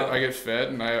as I get fed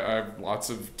and I have lots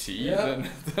of tea, then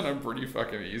I'm pretty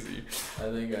fucking easy. I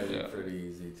think I'd be pretty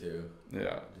easy too.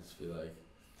 Yeah. Just be like,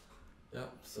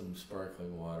 some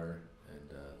sparkling water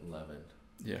and lemon.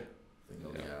 Yeah.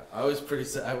 I was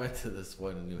pretty. I went to this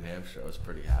one in New Hampshire. I was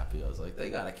pretty happy. I was like, they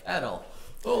got a kettle.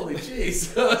 Holy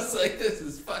jeez! I was like, this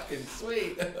is fucking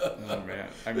sweet. Oh man,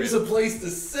 there's a place to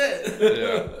sit.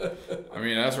 Yeah, I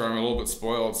mean that's where I'm a little bit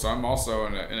spoiled. So I'm also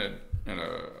in a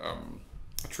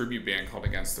tribute band called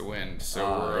Against the Wind.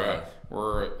 So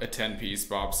we're a 10-piece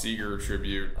Bob Seger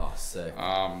tribute. Oh, sick.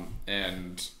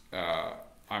 And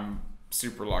I'm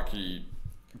super lucky.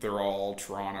 They're all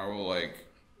Toronto, like,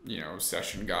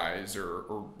 session guys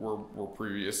or were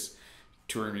previous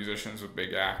touring musicians with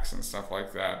big acts and stuff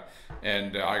like that.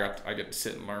 And I get to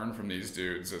sit and learn from these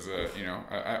dudes as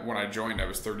when I joined, I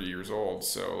was 30 years old.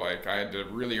 So like I had to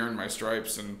really earn my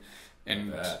stripes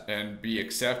and be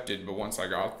accepted. But once I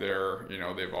got there,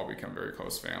 they've all become very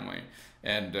close family.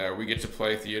 And we get to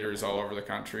play theaters all over the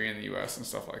country in the U.S. and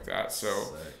stuff like that. So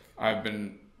sick. I've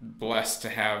been blessed to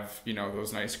have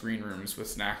those nice green rooms with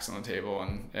snacks on the table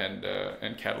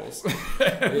and kettles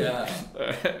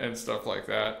and stuff like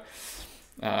that.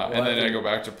 And then I go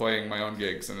back to playing my own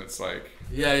gigs, and it's like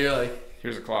you're like,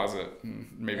 here's a closet, and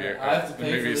maybe I have to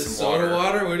pay for the soda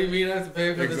water. What do you mean I have to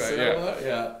pay for the soda water?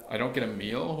 Yeah, I don't get a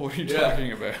meal. What are you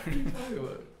talking about?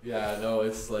 Yeah, no,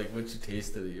 it's like once you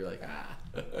tasted it, you're like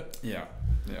yeah.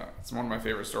 It's one of my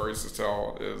favorite stories to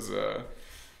tell is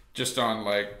just on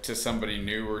like to somebody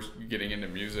new or getting into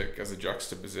music as a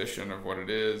juxtaposition of what it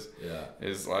is.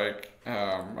 Is like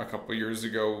a couple years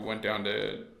ago went down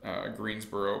to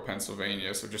Greensboro,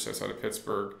 Pennsylvania, so just outside of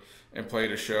Pittsburgh, and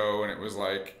played a show, and it was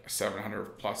like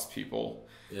 700 plus people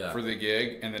for the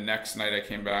gig. And the next night I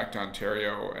came back to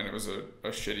Ontario, and it was a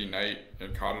shitty night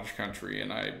in cottage country,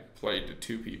 and I played to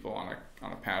 2 people on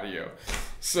a patio.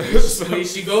 So way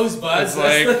she goes, bud.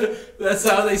 That's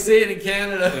how they say it in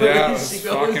Canada. Yeah,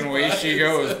 fucking way she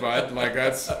goes, bud. Like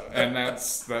that's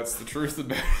the truth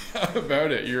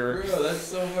about it. Bro, that's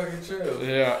so fucking true.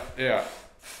 Yeah.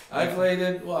 I played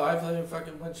in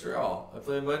fucking Montreal. I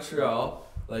played in Montreal,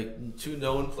 like 2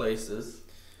 known places,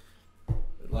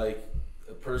 like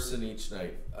a person each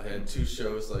night. I had 2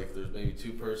 shows, like there's maybe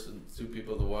 2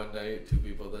 people the one night, 2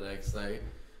 people the next night.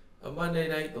 A Monday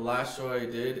night, the last show I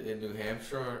did in New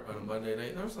Hampshire on a Monday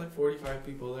night, there was like 45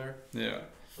 people there. Yeah.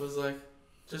 It was like,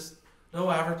 just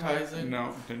no advertising.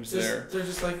 No, they're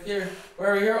just like, here, why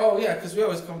are we here? Oh yeah, because we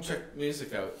always come check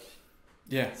music out.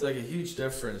 Yeah. It's like a huge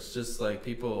difference, just like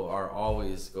people are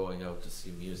always going out to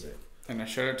see music. And I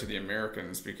shout out to the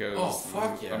Americans because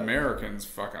Americans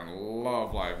fucking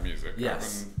love live music.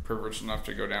 Yes. I've been privileged enough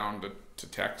to go down to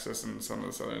Texas and some of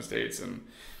the southern states, and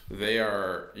they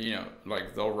are,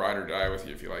 like they'll ride or die with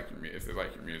you if they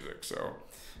like your music. So,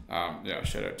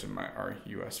 shout out to our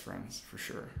U.S. friends for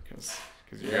sure, because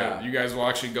you guys will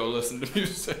actually go listen to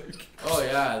music. Oh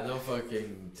yeah, they'll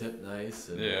fucking tip nice.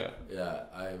 And yeah.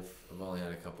 I've only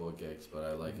had a couple of gigs, but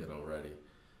I like it already.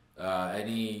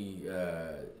 Any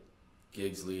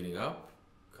gigs leading up,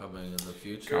 coming in the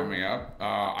future? Coming up,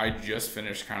 I just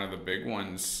finished kind of the big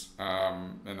ones,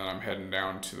 and then I'm heading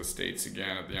down to the States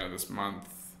again at the end of this month.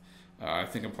 I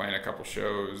think I'm playing a couple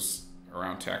shows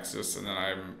around Texas, and then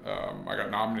I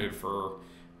got nominated for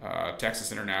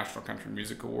Texas International Country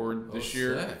Music Award this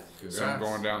year. So I'm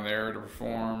going down there to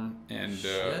perform and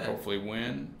hopefully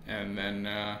win. And then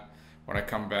when I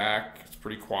come back, it's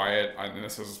pretty quiet. And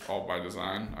this is all by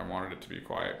design. I wanted it to be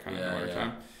quiet kind of in the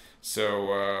wintertime.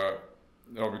 So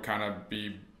it'll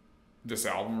be this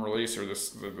album release, or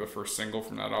the first single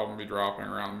from that album will be dropping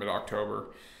around mid-October.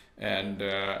 And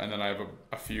then I have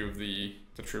a few of the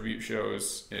tribute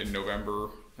shows in November.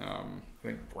 I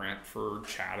think Brantford,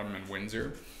 Chatham, and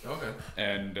Windsor. Okay.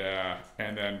 And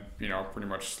then pretty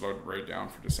much slowed right down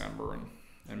for December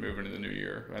and move into the new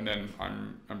year. And then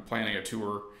I'm planning a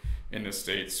tour in the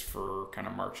States for kind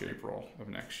of March, April of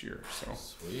next year. So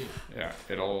sweet. Yeah,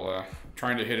 it'll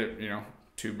trying to hit it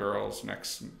 2 barrels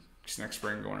next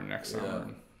spring going into next summer.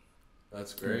 And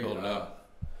that's great. Build it up.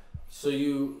 So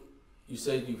you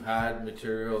said you've had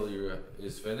material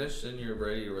is finished and you're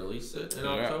ready to release it in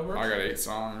October? I got 8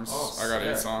 songs. I got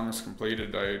 8 songs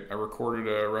completed. I recorded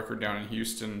a record down in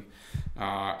Houston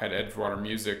at Edgewater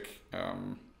Music.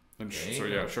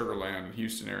 Sugar Land,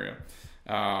 Houston area.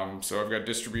 So I've got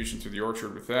distribution through the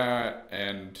Orchard with that,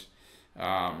 and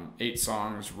 8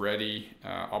 songs ready.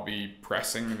 I'll be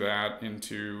pressing that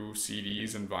into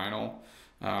CDs and vinyl.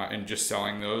 And just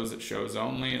selling those at shows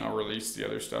only, and I'll release the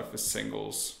other stuff as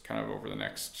singles kind of over the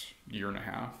next year and a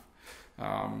half,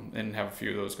 and have a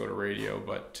few of those go to radio.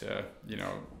 But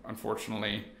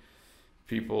unfortunately,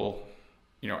 people,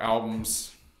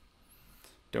 albums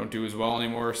don't do as well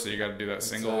anymore, so you got to do that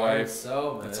single life. It's a hard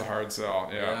sell, man. It's a hard sell,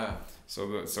 yeah.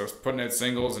 So putting out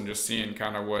singles and just seeing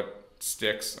kind of what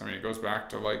sticks. I mean, it goes back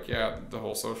to like, yeah, the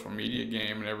whole social media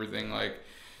game and everything. Like,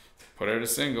 put out a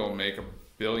single, make a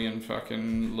billion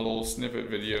fucking little snippet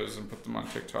videos and put them on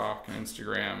TikTok and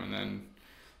Instagram, and then,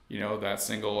 you know, that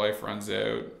single life runs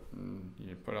out and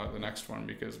you put out the next one,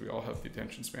 because we all have the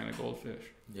attention span of goldfish.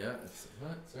 Yeah.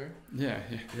 What, sir? Yeah.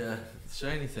 Yeah,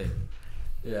 shiny thing.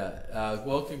 Yeah.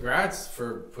 Well, congrats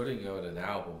for putting out an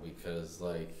album, because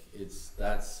like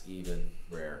that's even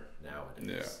rare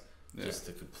nowadays. Yeah. Just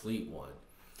a complete one.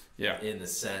 Yeah. In the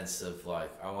sense of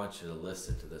like, I want you to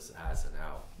listen to this as an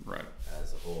album. Right.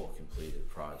 As a whole completed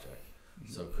project.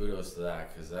 So kudos to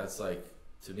that, because that's like,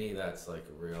 to me, that's like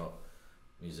a real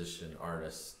musician,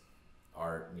 artist,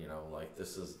 art. You know, like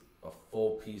this is a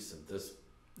full piece of this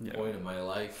point in my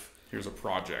life. Here's a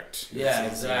project. Yeah,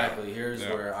 exactly. Here's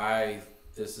where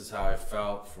this is how I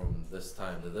felt from this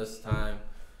time to this time,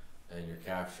 and you're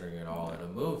capturing it all in a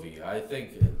movie. I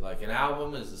think like an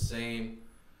album is the same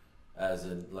as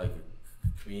like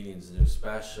a comedian's new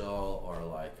special or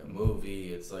like a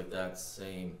movie. It's like that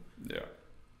same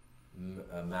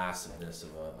massiveness of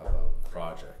a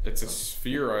project. It's a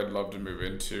sphere I'd love to move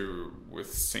into with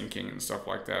syncing and stuff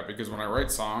like that, because when I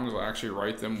write songs, I actually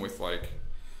write them with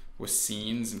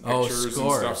scenes and pictures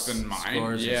and stuff in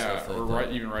mind. Yeah, or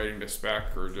even writing to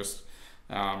spec, or just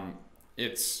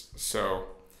it's so.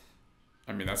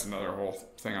 I mean, that's another whole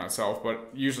thing on itself. But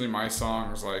usually my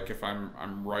songs, like if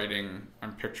I'm writing,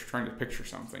 I'm trying to picture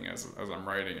something as I'm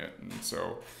writing it, and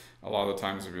so a lot of the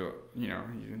times if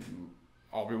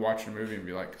I'll be watching a movie and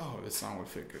be like, oh, this song would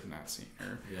fit good in that scene,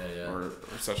 or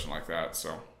such like that.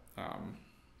 So,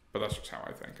 but that's just how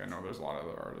I think. I know there's a lot of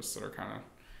other artists that are kind of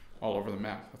all over the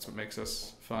map. That's what makes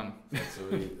us fun. That's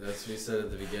what we said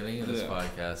at the beginning of this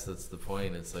podcast. That's the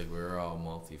point. It's like we're all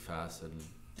multifaceted,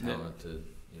 talented,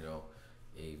 you know,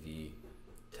 AV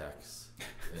techs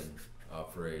and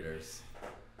operators.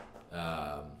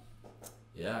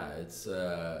 It's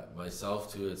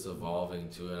myself too. It's evolving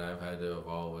too, and I've had to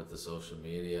evolve with the social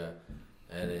media,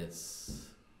 and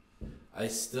I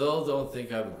still don't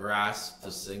think I've grasped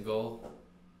the single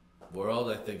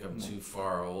world. I think I'm too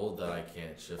far old that I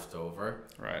can't shift over.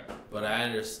 Right. But I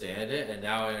understand it, and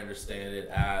now I understand it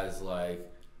as like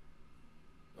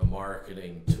a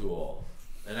marketing tool.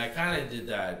 And I kind of did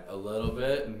that a little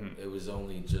bit. It was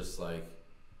only just like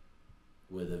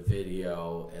with a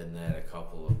video and then a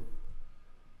couple of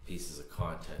pieces of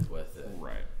content with it.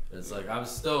 Right. It's like I'm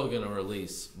still going to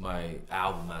release my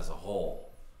album as a whole.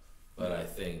 But I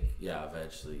think,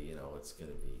 eventually, you know, it's going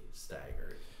to be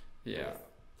staggered. Yeah. With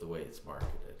the way it's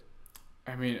marketed.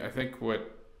 I mean, I think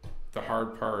what the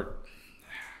hard part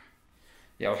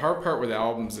with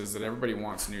albums is that everybody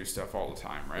wants new stuff all the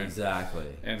time, right? Exactly.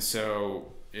 And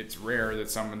so it's rare that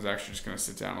someone's actually just going to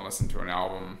sit down and listen to an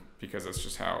album, because that's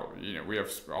just how, you know,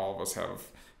 all of us have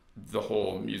the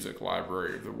whole music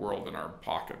library of the world in our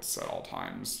pockets at all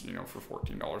times, you know, for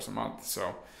 $14 a month.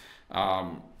 So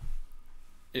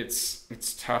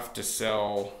it's tough to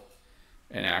sell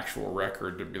an actual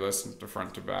record to be listened to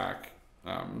front to back,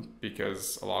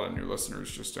 because a lot of new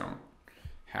listeners just don't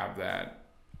have that,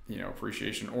 you know,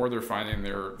 appreciation, or they're finding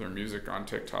their music on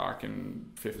TikTok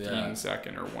in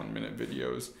 15-second or 1-minute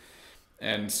videos.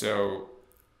 And so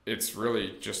it's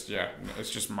really just, it's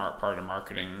just part of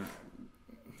marketing.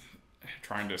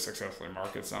 Trying to successfully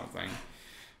market something,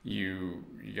 you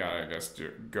gotta, I guess,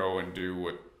 go and do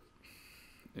what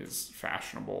is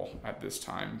fashionable at this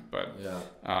time. But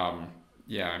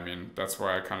I mean, that's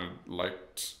why I kind of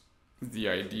liked the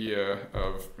idea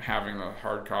of having the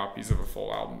hard copies of a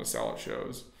full album to sell at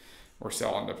shows or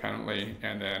sell independently,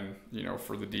 and then, you know,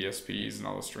 for the DSPs and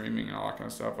all the streaming and all that kind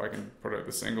of stuff, I can put out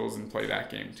the singles and play that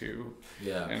game too.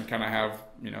 And kind of have,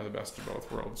 you know, the best of both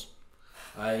worlds.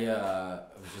 I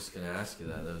was just gonna ask you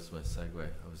that. That was my segue.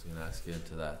 I was gonna ask you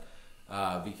into that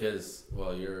because,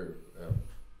 well, you're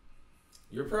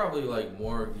probably like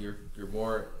you're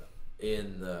more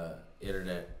in the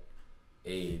internet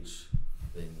age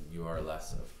than you are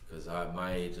less of, because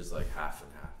my age is like half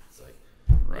and half. It's like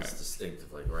it's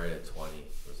distinctive. Like right at 20,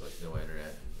 there's like no internet,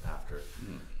 and after.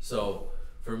 So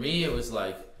for me, it was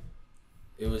like.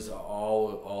 It was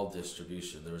all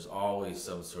distribution. There was always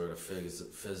some sort of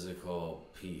physical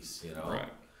piece, you know. Right.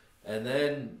 And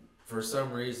then for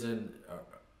some reason,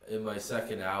 in my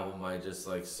second album, I just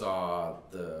like saw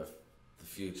the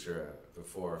future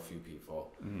before a few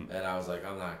people, and I was like,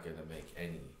 I'm not gonna make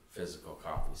any physical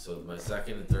copies. So my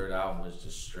second and third album was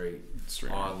just straight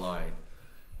online.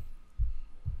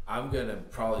 I'm gonna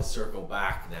probably circle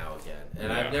back now again,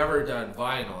 and I've never done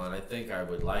vinyl, and I think I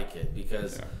would like it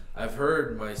because I've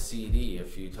heard my CD a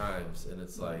few times, and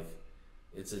it's like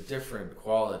it's a different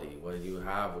quality when you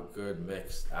have a good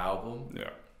mixed album Yeah.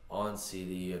 on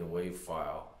CD and a WAV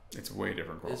file. It's way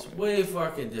different quality. It's way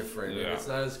fucking different. Yeah. And it's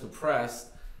not as compressed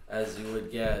as you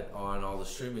would get on all the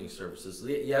streaming services.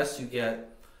 Yes, you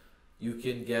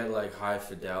can get like high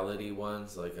fidelity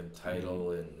ones like in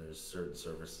Tidal, and there's certain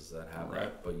services that have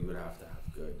that, but you would have to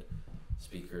have good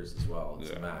speakers as well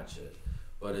to match it.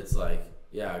 But it's like,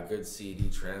 yeah, a good CD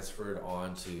transferred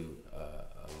onto a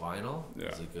vinyl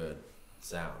is a good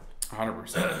sound.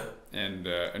 100%. And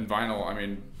vinyl, I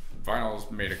mean, vinyl's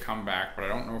made a comeback, but I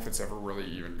don't know if it's ever really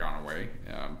even gone away.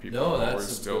 People always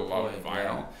still love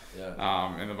vinyl.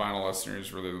 Yeah. And the vinyl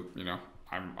listeners really, you know,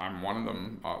 I'm one of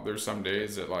them. There's some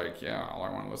days that like, all I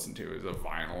want to listen to is a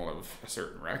vinyl of a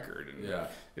certain record, and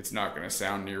it's not going to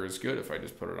sound near as good if I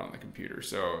just put it on the computer.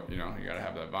 So, you know, you got to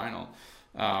have that vinyl.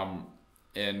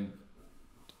 And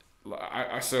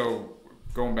so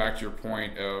going back to your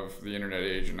point of the internet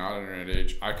age and not internet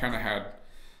age, I kind of had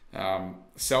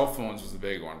cell phones was the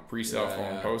big one, pre-cell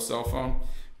phone, post-cell phone.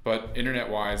 But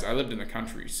internet-wise, I lived in the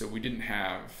country, so we didn't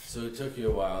have... So it took you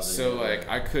a while. So, like,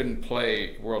 I couldn't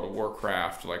play World of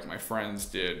Warcraft like my friends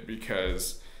did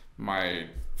because my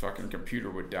fucking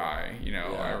computer would die, you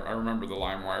know? I remember the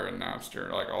LimeWire and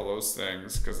Napster, like, all those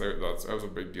things, because that was a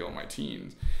big deal in my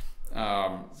teens.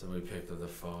 Somebody picked up the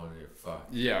phone and you're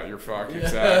fucked. Yeah, you're fucked,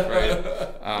 exactly.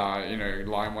 You know,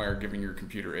 LimeWire giving your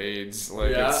computer AIDS,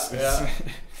 like, it's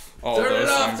all turn those it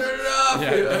off, things. turn it off.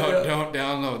 Yeah, don't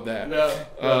download that.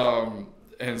 No.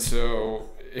 And so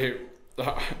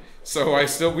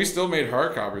we still made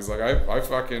hard copies. Like I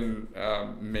fucking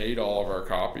made all of our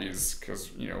copies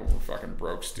because, you know, we're fucking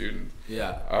broke students.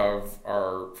 Yeah. Of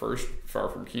our first Far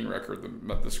From Keen record,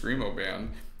 the Screamo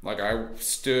band. Like I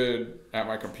stood at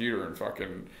my computer and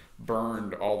fucking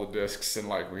burned all the discs, and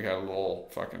like we had a little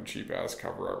fucking cheap ass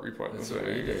cover art we put in the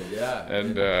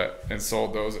thing, and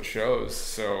sold those at shows.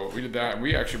 So we did that, and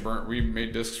we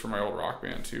made discs for my old rock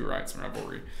band too, Rights and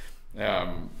Revelry.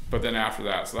 But then after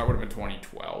that, so that would have been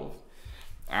 2012.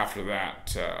 After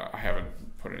that, I haven't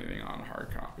put anything on a hard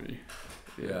copy.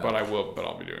 But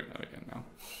I'll be doing that again now.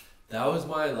 That was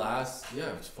my last.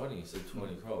 Yeah, it's funny you said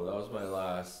 2012. That was my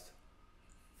last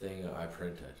thing I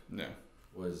printed. Yeah.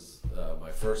 Was my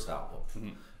first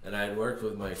album, and I had worked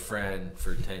with my friend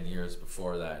for 10 years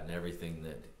before that, and every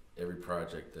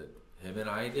project that him and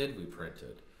I did, we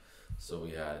printed. So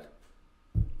we had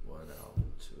 1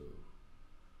 album,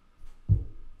 2,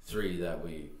 3 that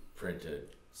we printed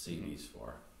CDs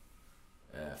for.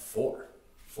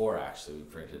 4 actually we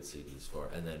printed CDs for,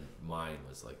 and then mine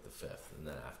was like the 5th, and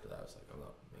then after that I was like, I'm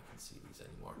not making CDs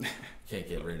anymore. Can't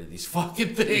get rid of these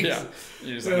fucking things. Yeah,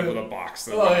 you just end up with a box.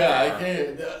 I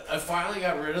can't. I finally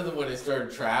got rid of them when I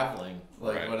started traveling.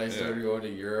 Like when I started going to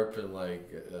Europe and like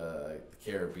the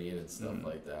Caribbean and stuff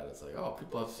like that. It's like, oh,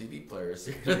 people have CD players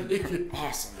here.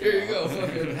 Awesome. Here you go,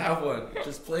 fucking have one.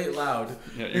 Just play it loud.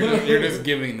 Yeah, you're just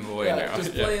giving them away now.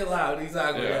 Just play it loud.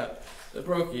 Exactly. Yeah. They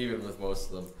broke even with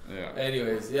most of them. Yeah.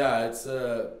 Anyways,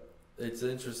 it's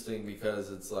interesting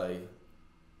because it's like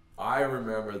I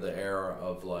remember the era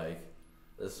of like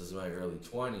this is my early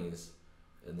 20s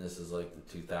and this is like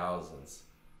the 2000s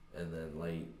and then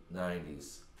late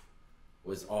 90s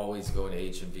was always going to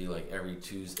H&V like every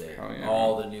Tuesday.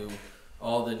 All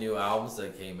the new albums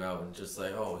that came out and just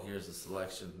like, oh, here's a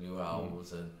selection of new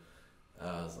albums, and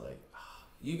I was like,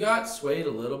 you got swayed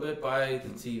a little bit by the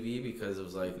TV because it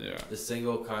was like the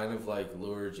single kind of like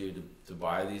lured you to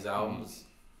buy these albums,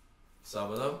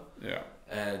 some of them. Yeah.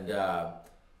 And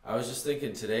I was just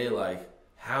thinking today, like,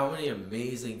 how many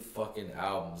amazing fucking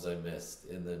albums I missed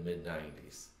in the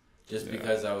mid-90s. Just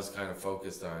because I was kind of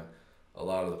focused on a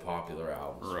lot of the popular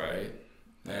albums, right?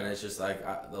 And it's just like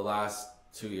the last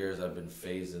 2 years I've been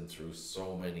phasing through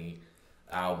so many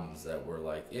albums that were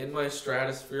like in my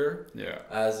stratosphere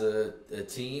as a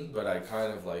teen, but I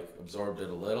kind of like absorbed it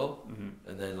a little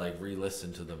and then like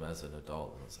re-listened to them as an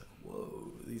adult, and I was like,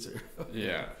 whoa, these are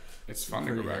it's fun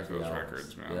to go back to those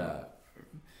records, man.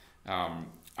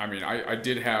 I mean, I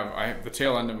have the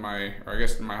tail end of my, or I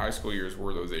guess in my high school years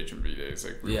were those H&B days.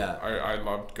 Like I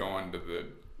loved going to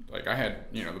I had,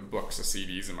 you know, the books of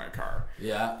CDs in my car.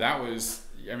 Yeah. That was,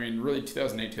 I mean, really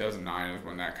 2008, 2009 is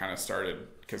when that kind of started,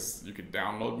 because you could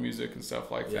download music and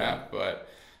stuff like that. But,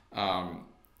 man,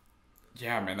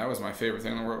 that was my favorite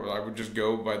thing in the world. I would just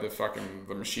go by the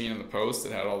machine in the post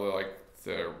that had all the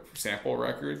sample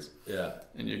records. Yeah.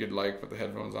 And you could put the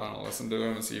headphones on and listen to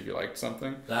them and see if you liked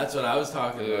something. That's what I was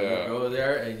talking about. You go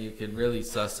there and you can really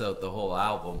suss out the whole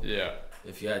album. Yeah.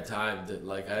 If you had time to,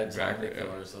 I had time to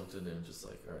kill or something, and just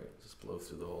all right, just blow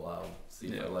through the whole album, see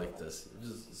if I like this.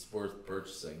 Just sports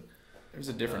purchasing. It was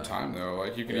a different time though.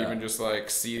 Like you could Yeah. even just like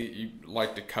see you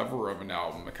like the cover of an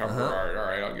album, the cover art. All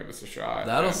right, I'll give this a shot.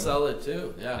 That'll And, sell it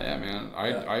too. Yeah. yeah, man.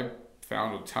 I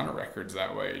found a ton of records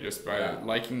that way just by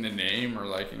liking the name or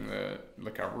liking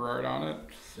the cover art on it.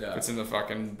 Yeah. If it's in the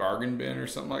fucking bargain bin or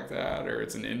something like that, or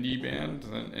it's an indie band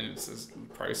and it's just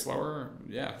price lower.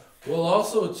 Yeah. Well,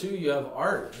 also too, you have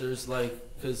art. There's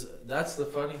like, because that's the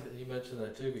funny that you mentioned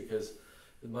that too, because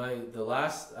the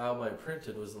last album I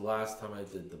printed was the last time I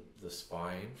did the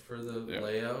spine for the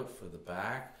layout, for the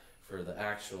back, for the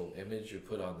actual image you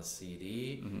put on the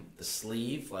CD, the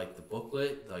sleeve, like the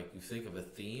booklet, like you think of a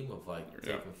theme of like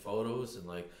taking photos and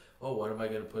like, oh, what am I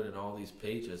going to put in all these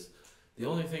pages? The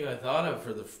only thing I thought of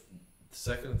for the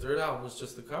second and third album was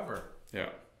just the cover. Yeah.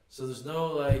 So there's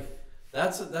no like,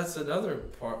 that's another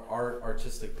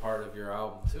artistic part of your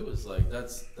album too, is like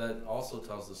that also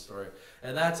tells the story.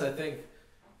 And that's, I think,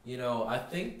 I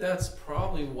think that's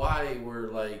probably why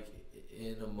we're like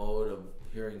in a mode of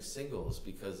hearing singles,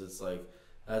 because it's like,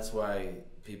 that's why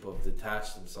people have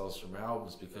detached themselves from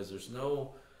albums, because there's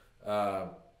no,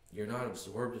 you're not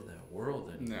absorbed in that world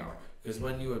anymore. Because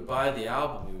when you would buy the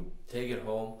album, you would take it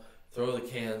home, throw the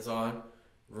cans on,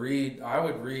 I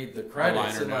would read the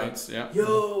credits and notes, like,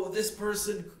 yo, this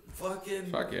person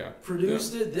fucking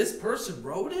produced it, this person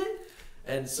wrote it.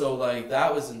 And so like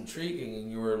that was intriguing,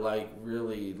 and you were like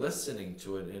really listening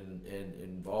to it and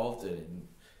involved in it,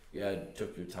 and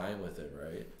took your time with it,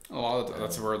 right? A lot of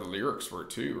that's where the lyrics were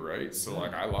too, right? So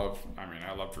like I love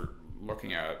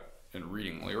looking at and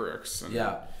reading lyrics and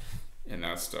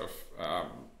that stuff.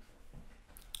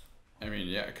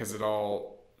 Because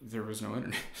there was no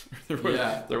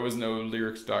internet. There was no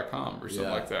lyrics.com or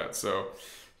something like that. So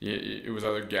it was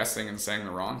either guessing and saying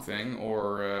the wrong thing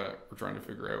or trying to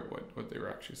figure out what they were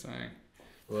actually saying.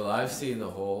 Well, I've seen the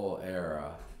whole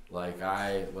era. Like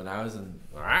when I was in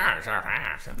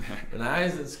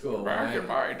school. Back in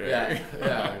my day.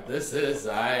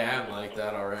 I am like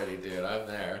that already, dude. I'm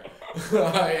there.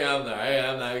 I am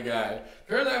that guy.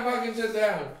 Turn that fucking shit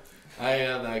down. I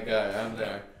am that guy. I'm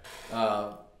there.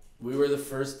 We were the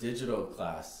first digital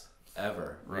class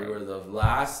ever. Right. We were the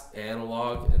last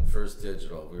analog and first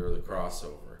digital. We were the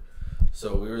crossover.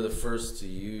 So we were the first to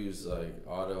use like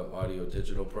audio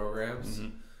digital programs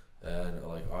and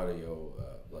like audio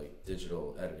like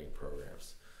digital editing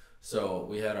programs. So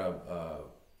we had a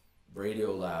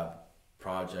radio lab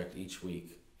project each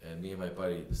week, and me and my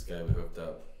buddy, this guy we hooked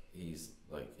up, he's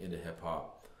like into hip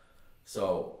hop.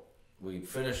 So we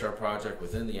finished our project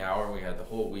within the hour, and we had the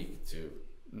whole week to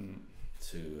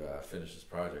finish this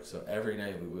project. So every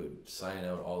night we would sign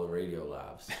out all the radio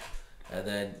labs. And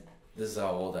then, this is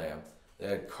how old I am, they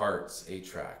had carts, 8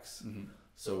 tracks.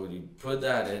 So when you put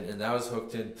that in, and that was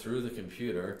hooked in through the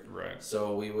computer. Right.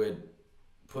 So we would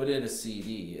put in a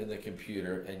CD in the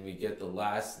computer, and we get the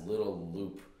last little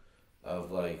loop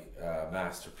of like a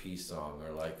Masterpiece song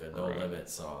or like a No Limit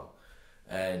song.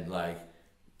 And like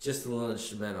just a little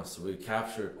instrumental. So we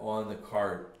capture it on the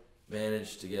cart,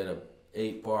 managed to get a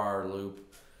 8-bar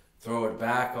loop, throw it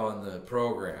back on the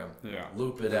program,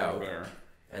 loop it out,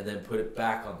 and then put it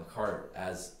back on the cart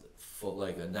as full,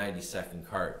 like a 90-second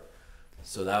cart.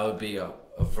 So that would be a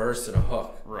verse and a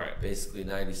hook, basically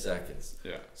 90 seconds.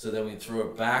 So then we throw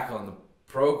it back on the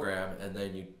program, and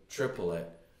then you triple it,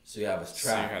 so you have a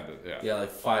track. So you had like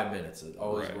 5 minutes. It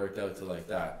always worked out to like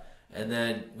that. And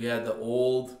then we had the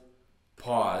old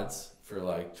pods for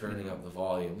like turning up the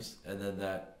volumes, and then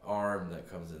that arm that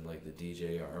comes in, like the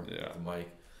DJ arm with the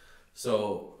mic.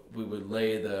 So we would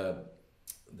lay the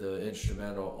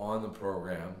instrumental on the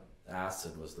program.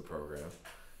 Acid was the program,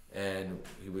 and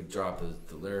he would drop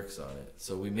the lyrics on it.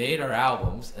 So we made our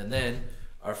albums, and then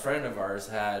our friend of ours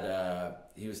had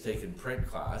he was taking print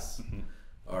class,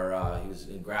 or he was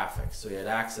in graphics, so he had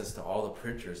access to all the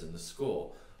printers in the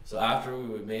school. So after we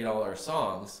would made all our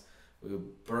songs, we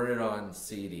would burn it on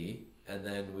CD, and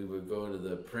then we would go to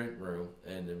the print room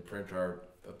and then print our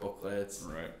booklets,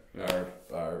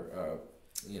 our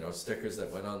stickers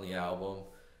that went on the album,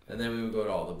 and then we would go to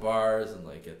all the bars and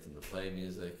like get them to play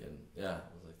music, and I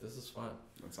was like, this is fun.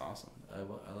 That's awesome.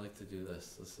 I like to do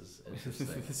this. This is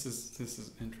interesting. This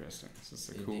is interesting. This is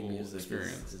a Indie cool music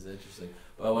experience. is interesting.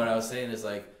 But what I was saying is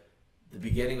like, the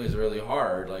beginning was really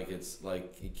hard. Like it's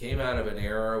like it came out of an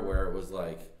era where it was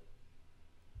like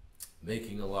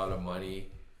making a lot of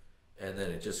money, and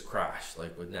then it just crashed,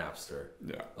 like with Napster.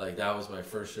 Like that was my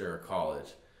first year of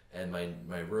college, and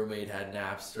my roommate had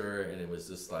Napster, and it was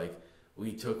just like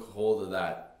we took hold of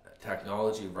that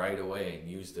technology right away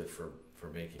and used it for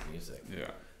making music.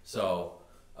 So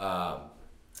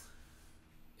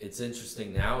it's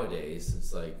interesting nowadays.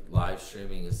 It's like live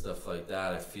streaming and stuff like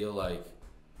that. I feel like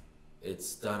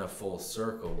it's done a full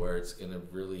circle where it's going to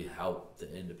really help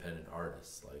the independent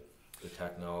artists, like the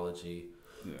technology,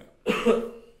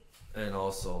 and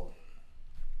also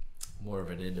more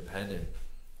of an independent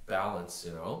balance,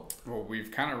 you know? Well,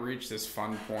 we've kind of reached this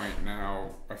fun point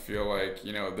now. I feel like,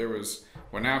 you know, there was,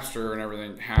 when Napster and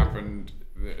everything happened,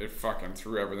 it fucking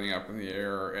threw everything up in the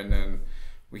air. And then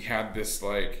we had this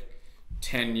like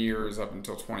 10 years up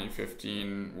until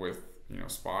 2015 with, you know,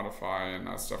 Spotify and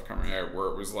that stuff coming out, where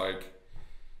it was like,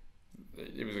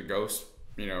 it was a ghost,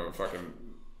 you know, fucking,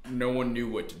 no one knew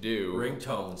what to do.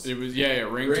 Ringtones. It was,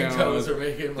 ringtones. Ringtones are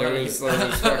making money. There was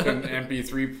fucking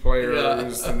MP3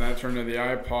 players, and that turned into the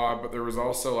iPod, but there was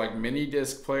also like mini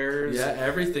disc players. Yeah,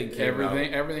 everything came out.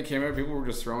 Everything came out. People were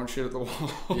just throwing shit at the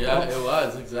wall. Yeah, it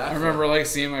was, exactly. I remember like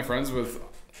seeing my friends with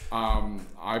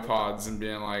iPods and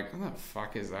being like, what the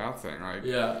fuck is that thing? Like,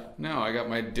 no, I got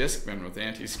my Discman with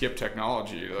anti-skip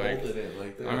technology. Like, holding it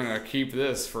like this. I'm gonna keep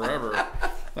this forever.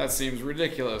 That seems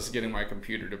ridiculous, getting my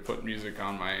computer to put music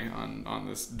on my on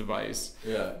this device.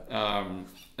 Yeah.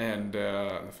 And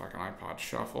the fucking iPod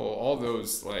Shuffle, all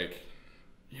those, like,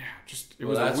 just it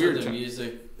was that's a weird when the time.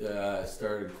 music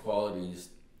started, qualities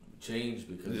changed,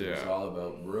 because it was all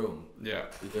about room. Yeah.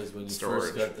 Because when you Storage.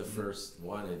 first got the first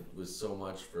one, it was so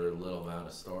much for a little amount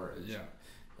of storage. Yeah.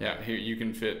 Yeah, here you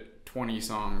can fit 20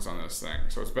 songs on this thing.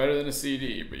 So it's better than a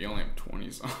CD, but you only have 20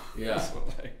 songs. Yeah. So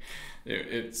like,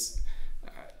 it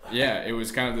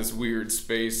was kind of this weird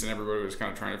space, and everybody was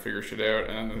kind of trying to figure shit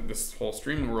out. And then this whole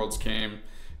streaming world's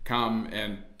come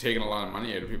and taken a lot of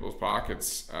money out of people's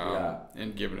pockets,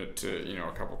 and given it to, you know,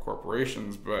 a couple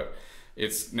corporations. But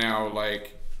it's now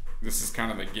like, this is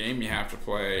kind of the game you have to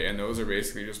play, and those are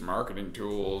basically just marketing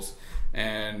tools.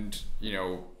 And, you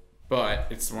know, but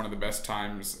it's one of the best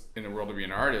times in the world to be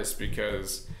an artist,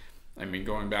 because, I mean,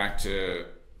 going back to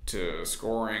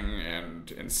scoring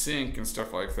and sync and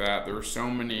stuff like that, there were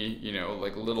so many, you know,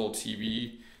 like little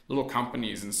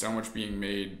companies, and so much being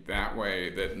made that way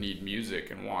that need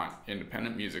music and want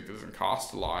independent music that doesn't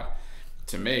cost a lot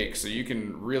to make. So you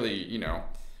can really, you know,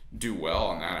 do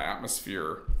well in that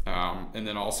atmosphere. And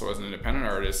then also as an independent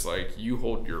artist, like, you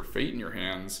hold your fate in your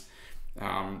hands.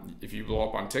 If you blow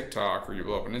up on TikTok or you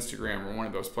blow up on Instagram or one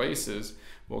of those places,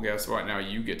 well, guess what? Now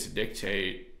you get to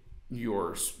dictate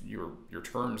your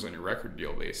terms on your record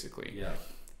deal, basically. Yeah.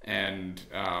 And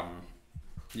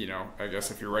you know, I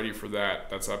guess if you're ready for that,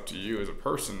 that's up to you as a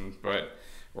person,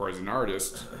 or as an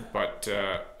artist. But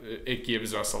it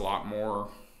gives us a lot more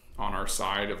on our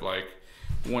side of, like,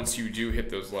 once you do hit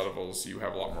those levels, you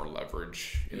have a lot more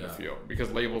leverage in the field,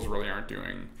 because labels really aren't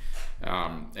doing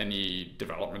any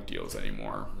development deals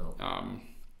anymore. No.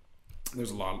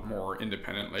 There's a lot more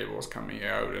independent labels coming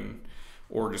out,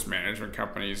 or just management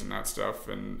companies and that stuff,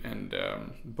 and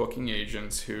booking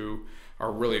agents who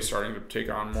are really starting to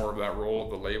take on more of that role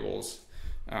of the labels,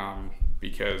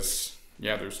 because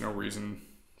there's no reason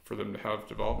for them to have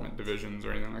development divisions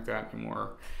or anything like that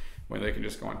anymore, when they can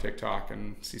just go on TikTok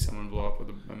and see someone blow up with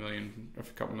a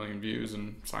couple million views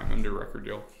and sign them to a record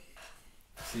deal.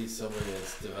 See somebody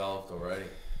that's developed already.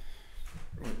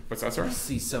 What's that, sorry?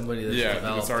 See somebody that's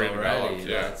developed already. Developed,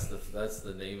 yeah. That's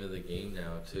the name of the game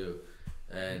now too.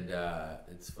 And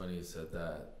it's funny you said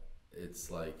that.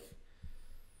 It's like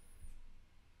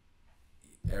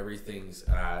everything's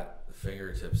at the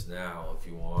fingertips now if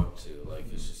you want to. Like,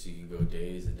 it's just, you can go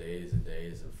days and days and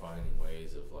days of finding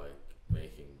ways of, like,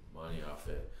 making money off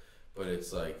it. But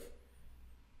it's like,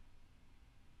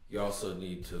 you also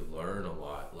need to learn a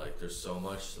lot. Like, there's so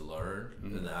much to learn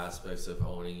in the aspects of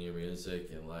owning your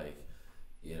music, and, like,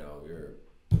 you know, your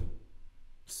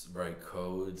write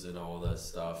codes and all that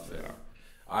stuff. And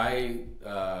I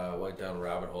went down a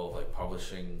rabbit hole of, like,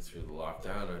 publishing through the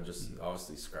lockdown, and just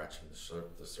obviously scratching the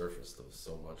surface. There was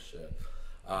so much shit.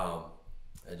 I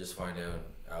just find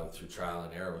out through trial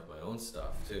and error with my own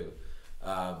stuff too.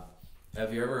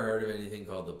 Have you ever heard of anything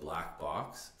called the black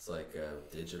box? It's like a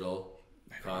digital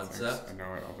concept.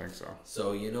 I don't think so.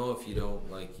 So, you know, if you don't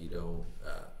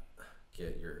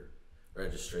get your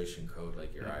registration code,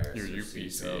 like your IRC, your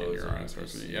UPC and your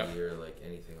IRC, or like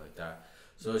anything like that.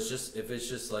 So it's just, if it's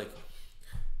just like,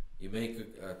 you make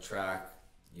a track,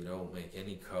 you don't make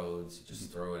any codes, you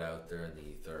just throw it out there in the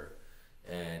ether,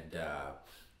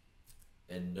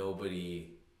 and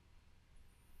nobody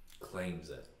claims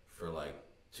it for like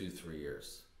 2-3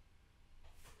 years.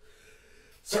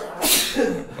 Sorry.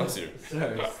 Bless you.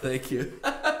 Sorry. Thank you.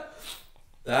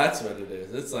 That's what it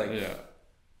is. It's like,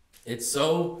 it's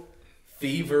so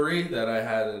thievery that I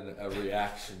had a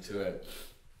reaction to it.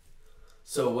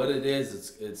 So what it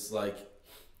is, it's like,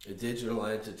 a digital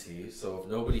entity. So if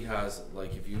nobody has,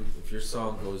 like, if your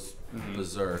song goes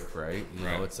berserk, right? You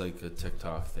know, it's like a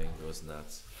TikTok thing goes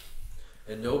nuts,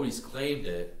 and nobody's claimed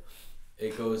it.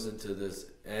 It goes into this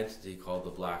entity called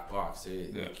the black box.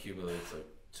 It accumulates like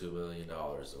 $2 million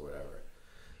or whatever.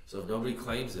 So if nobody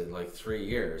claims it in like 3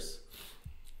 years,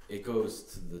 it goes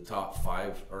to the top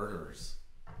 5 earners.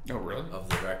 Oh, really? Of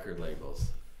the record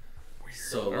labels. Weird.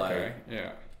 So like,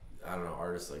 I don't know,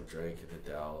 artists like Drake and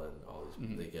Adele and all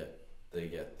these, they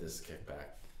get this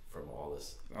kickback from all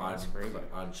this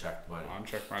unchecked money.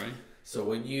 Unchecked money. So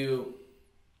when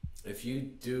if you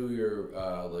do your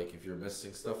like if you're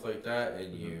missing stuff like that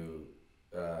and you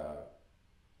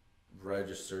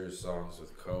register songs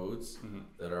with codes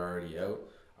that are already out,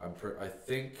 I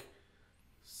think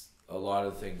a lot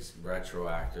of things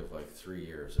retroactive, like 3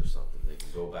 years or something. They can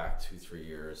go back 2-3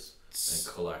 years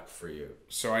and collect for you.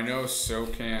 So I know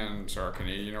SOCAN, so our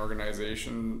Canadian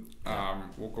organization,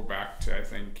 will go back to, I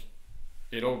think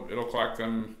it'll collect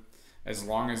them as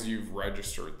long as you've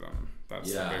registered them.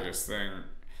 That's the biggest thing.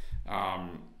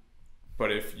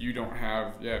 But if you don't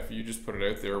have, if you just put it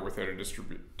out there without a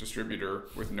distributor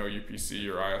with no UPC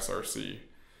or ISRC,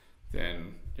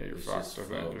 then you're fucked.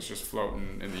 It's just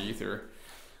floating in the ether.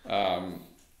 So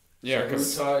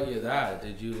who taught you that?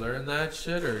 Did you learn that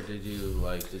shit, or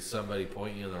did somebody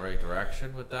point you in the right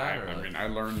direction with that? I mean, I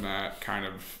learned that kind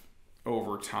of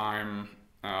over time.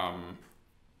 But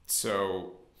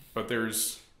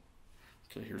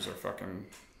here's our fucking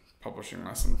publishing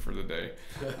lesson for the day.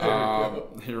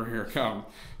 Here it comes.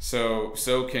 So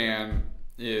SOCAN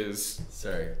is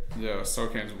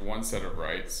SOCAN's one set of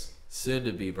rights. Soon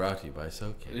to be brought to you by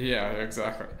SOCAN. Yeah,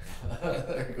 exactly.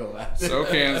 There you go.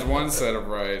 SOCAN's one set of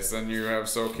rights. Then you have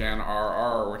SOCAN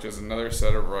RR, which is another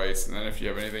set of rights. And then if you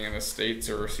have anything in the States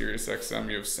or Sirius XM,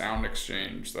 you have Sound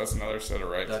Exchange. That's another set of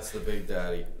rights. That's the big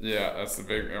daddy. Yeah, that's the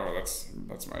big. Oh, that's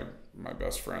my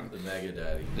best friend. The mega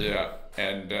daddy. Yeah,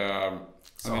 and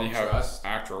then you have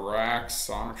Actor Racks,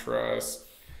 Song Trust.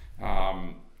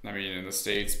 I mean, in the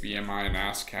States, BMI and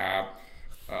ASCAP.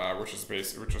 Which is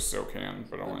SOCAN,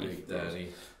 but only big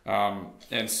daddy.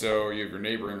 And so you have your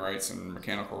neighboring rights and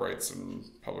mechanical rights and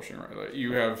publishing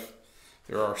rights.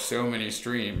 There are so many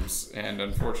streams, and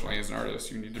unfortunately, as an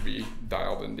artist, you need to be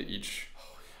dialed into each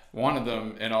one of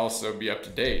them and also be up to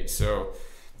date. So,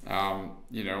 I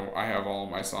have all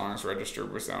of my songs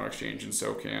registered with Sound Exchange and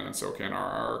SOCAN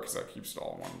RR because that keeps it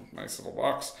all in one nice little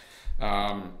box.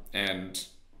 And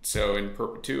so in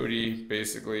perpetuity,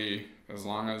 basically, as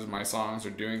long as my songs are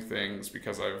doing things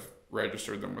because I've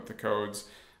registered them with the codes,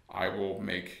 I will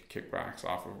make kickbacks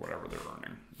off of whatever they're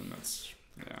earning. And that's,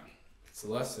 it's a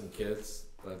lesson, kids.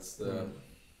 That's the...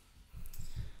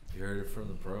 You heard it from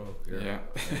the pro. You're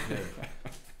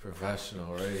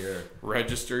professional right here.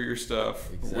 Register your stuff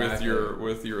with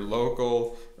your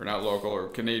local, or not local, or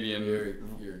Canadian,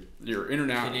 your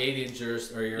international... Canadian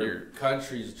or your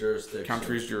country's jurisdiction.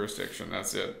 Country's jurisdiction,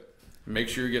 that's it. Make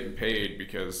sure you're getting paid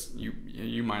because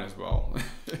you might as well.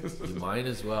 You might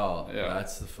as well. Yeah.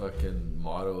 That's the fucking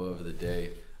motto of the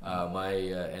day. My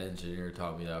engineer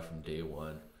taught me that from day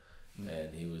one,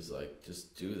 and he was like,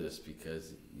 "Just do this,"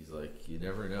 because he's like, "You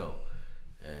never know."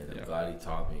 And I'm glad he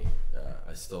taught me.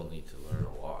 I still need to learn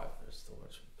a lot. There's so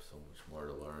much more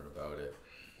to learn about it.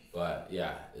 But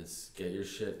it's get your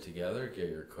shit together, get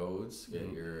your codes,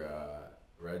 get your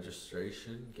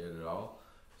registration, get it all.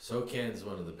 SOCAN's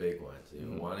one of the big ones.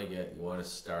 You want to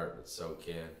start with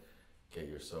SOCAN, get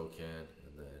your SOCAN,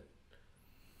 and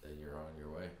then you're on your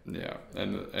way. Yeah,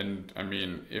 and I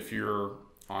mean, if you're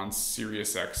on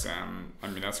Sirius XM, I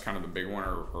mean that's kind of the big one,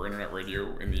 or internet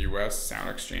radio in the U.S. Sound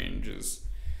Exchange is.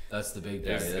 That's the big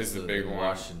daddy. That's the big one.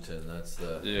 Washington. That's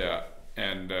the. Yeah,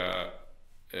 and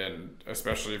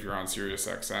especially if you're on Sirius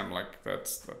XM, like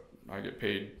I get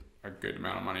paid a good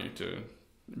amount of money to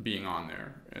being on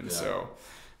there, and so.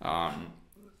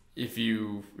 If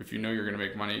you know you're gonna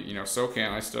make money,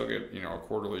 SOCAN, I still get a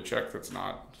quarterly check. That's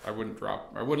not. I wouldn't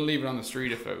leave it on the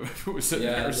street if it was sitting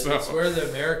there. So it's where the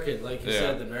American, like you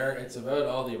said, it's about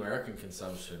all the American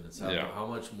consumption. It's how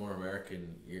much more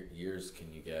American years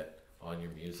can you get on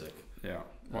your music? Yeah.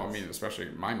 Well, I mean, especially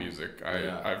my music.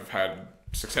 I've had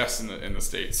success in the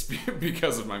States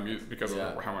because of my music, because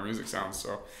of how my music sounds.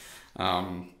 So, I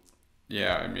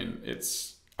mean,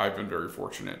 I've been very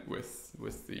fortunate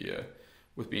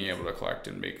with being able to collect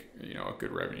and make a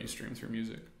good revenue stream through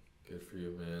music. Good for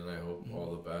you, man. I hope all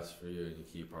the best for you, and you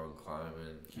keep on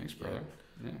climbing. Thanks, brother.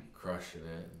 Crushing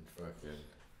it, and fucking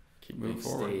keep moving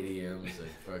forward. Stadiums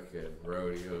and fucking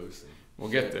rodeos.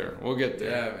 We'll get there.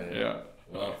 Yeah, man. Yeah.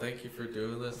 Well, thank you for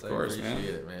doing this. Of course, I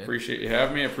appreciate it, man. Appreciate you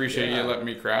having me. Appreciate you letting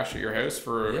me crash at your house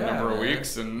for a number of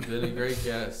weeks and been a great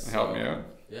guest. help me out.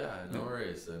 Yeah, no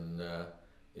worries. And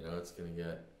it's gonna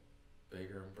get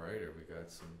bigger and brighter. We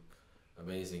got some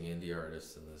amazing indie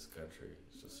artists in this country.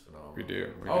 It's just phenomenal. We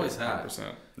do. We always do, have.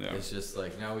 100%. Yeah. It's just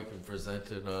like now we can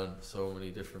present it on so many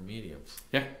different mediums.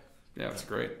 Yeah, it's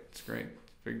great. It's great.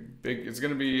 Big. It's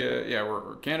gonna be.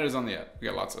 We're Canada's on the up. We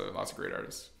got lots of great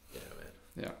artists. Yeah,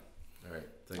 man. Yeah. All right.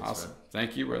 Thanks. Awesome. Man.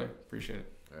 Thank you, brother. Appreciate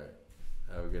it. All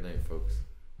right. Have a good night, folks.